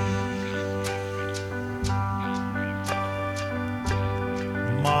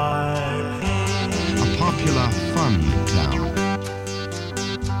 A popular fun town.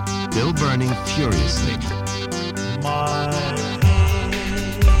 Still burning furiously.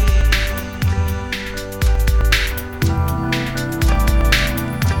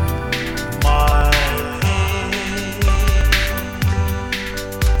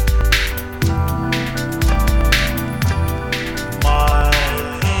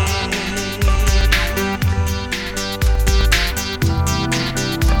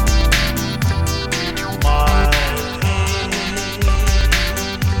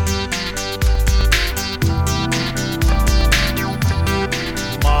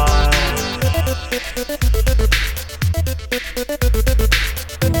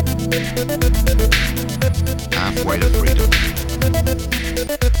 Halfway to freedom.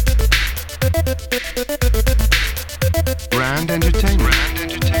 Grand entertainment.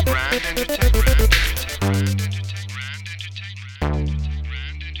 Grand entertainment. Grand entertainment.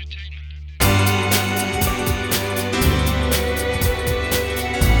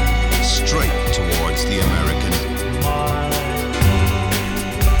 Straight towards the American.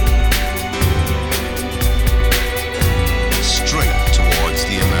 Straight towards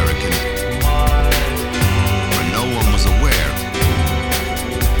the American. Where no one was aware.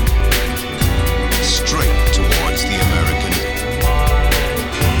 Straight towards the American.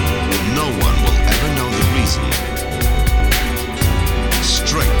 No one will ever know the reason.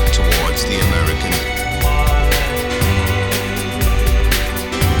 Straight towards the American.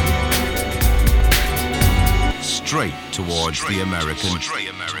 Straight towards the American.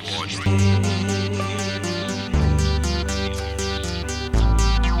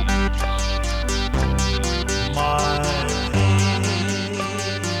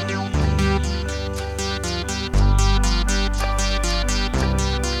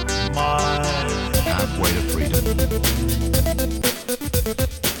 Halfway to freedom.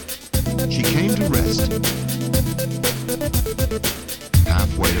 She came to rest.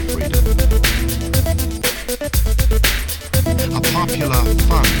 Halfway to freedom. A popular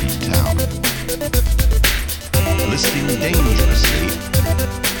fun town. Listing dangerously.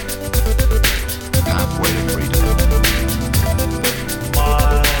 Halfway to freedom.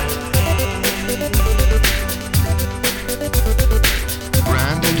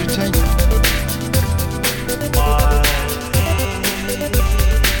 Grand entertainment.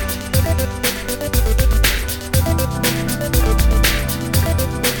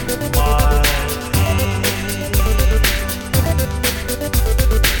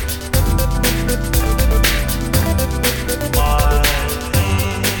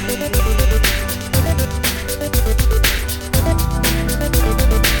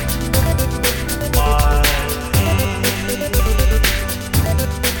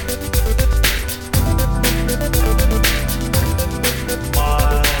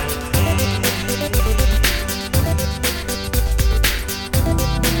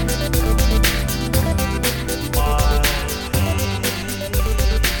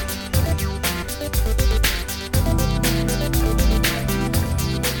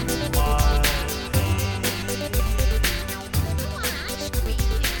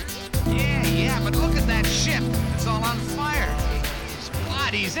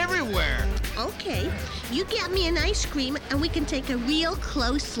 Take a real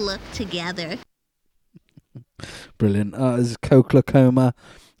close look together. Brilliant. This is Coma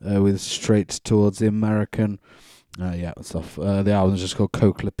with Straight Towards the American. Yeah, it's off. The album's just called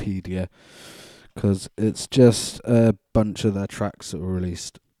Coclapedia because it's just a bunch of their tracks that were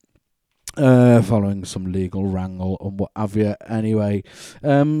released following some legal wrangle and what have you. Anyway,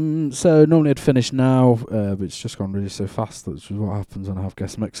 so normally I'd finish now, but it's just gone really so fast, which is what happens when I have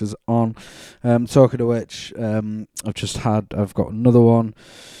guest mixers on. Talking of which, I've got another one.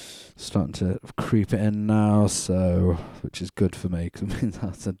 starting to creep it in now, so which is good for me because it means I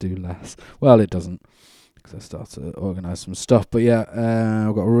have to do less. Well, it doesn't, because I start to organise some stuff. But yeah,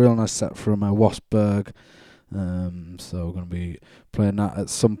 I've got a real nice set from Wassberg, so we're going to be playing that at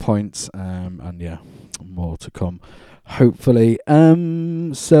some point, and yeah, more to come, hopefully.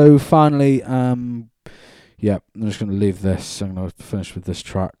 So finally, yeah, I'm just going to leave this. I'm going to finish with this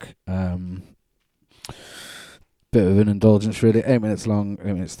track. Bit of an indulgence, really. 8 minutes long, 8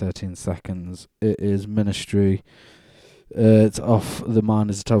 minutes 13 seconds. It is Ministry. It's off the Mind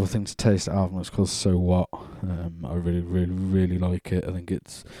Is a Terrible Thing to Taste album. It's called So What. I really, really, really like it. I think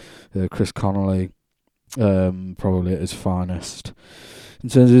it's Chris Connolly, probably at his finest. In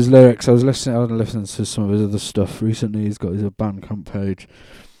terms of his lyrics, I was listening to some of his other stuff recently. He's got his Bandcamp page,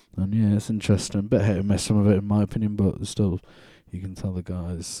 and yeah, it's interesting. Bit hit and miss, some of it in my opinion, but still, you can tell the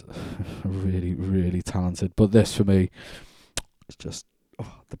guy's really, really talented. But this, for me, is just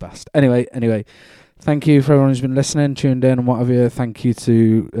the best. Anyway, thank you for everyone who's been listening, tuned in, and whatever. Thank you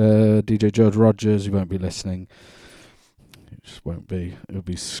to DJ George Rogers, who won't be listening. It just won't be. He'll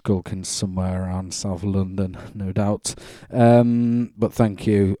be skulking somewhere around South London, no doubt. But thank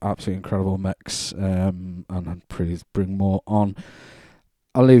you. Absolutely incredible mix. And please bring more on.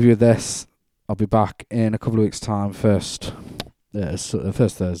 I'll leave you with this. I'll be back in a couple of weeks' time. First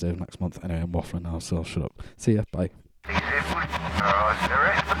Thursday of next month. Anyway, I'm waffling now, so I'll shut up. See ya. Bye.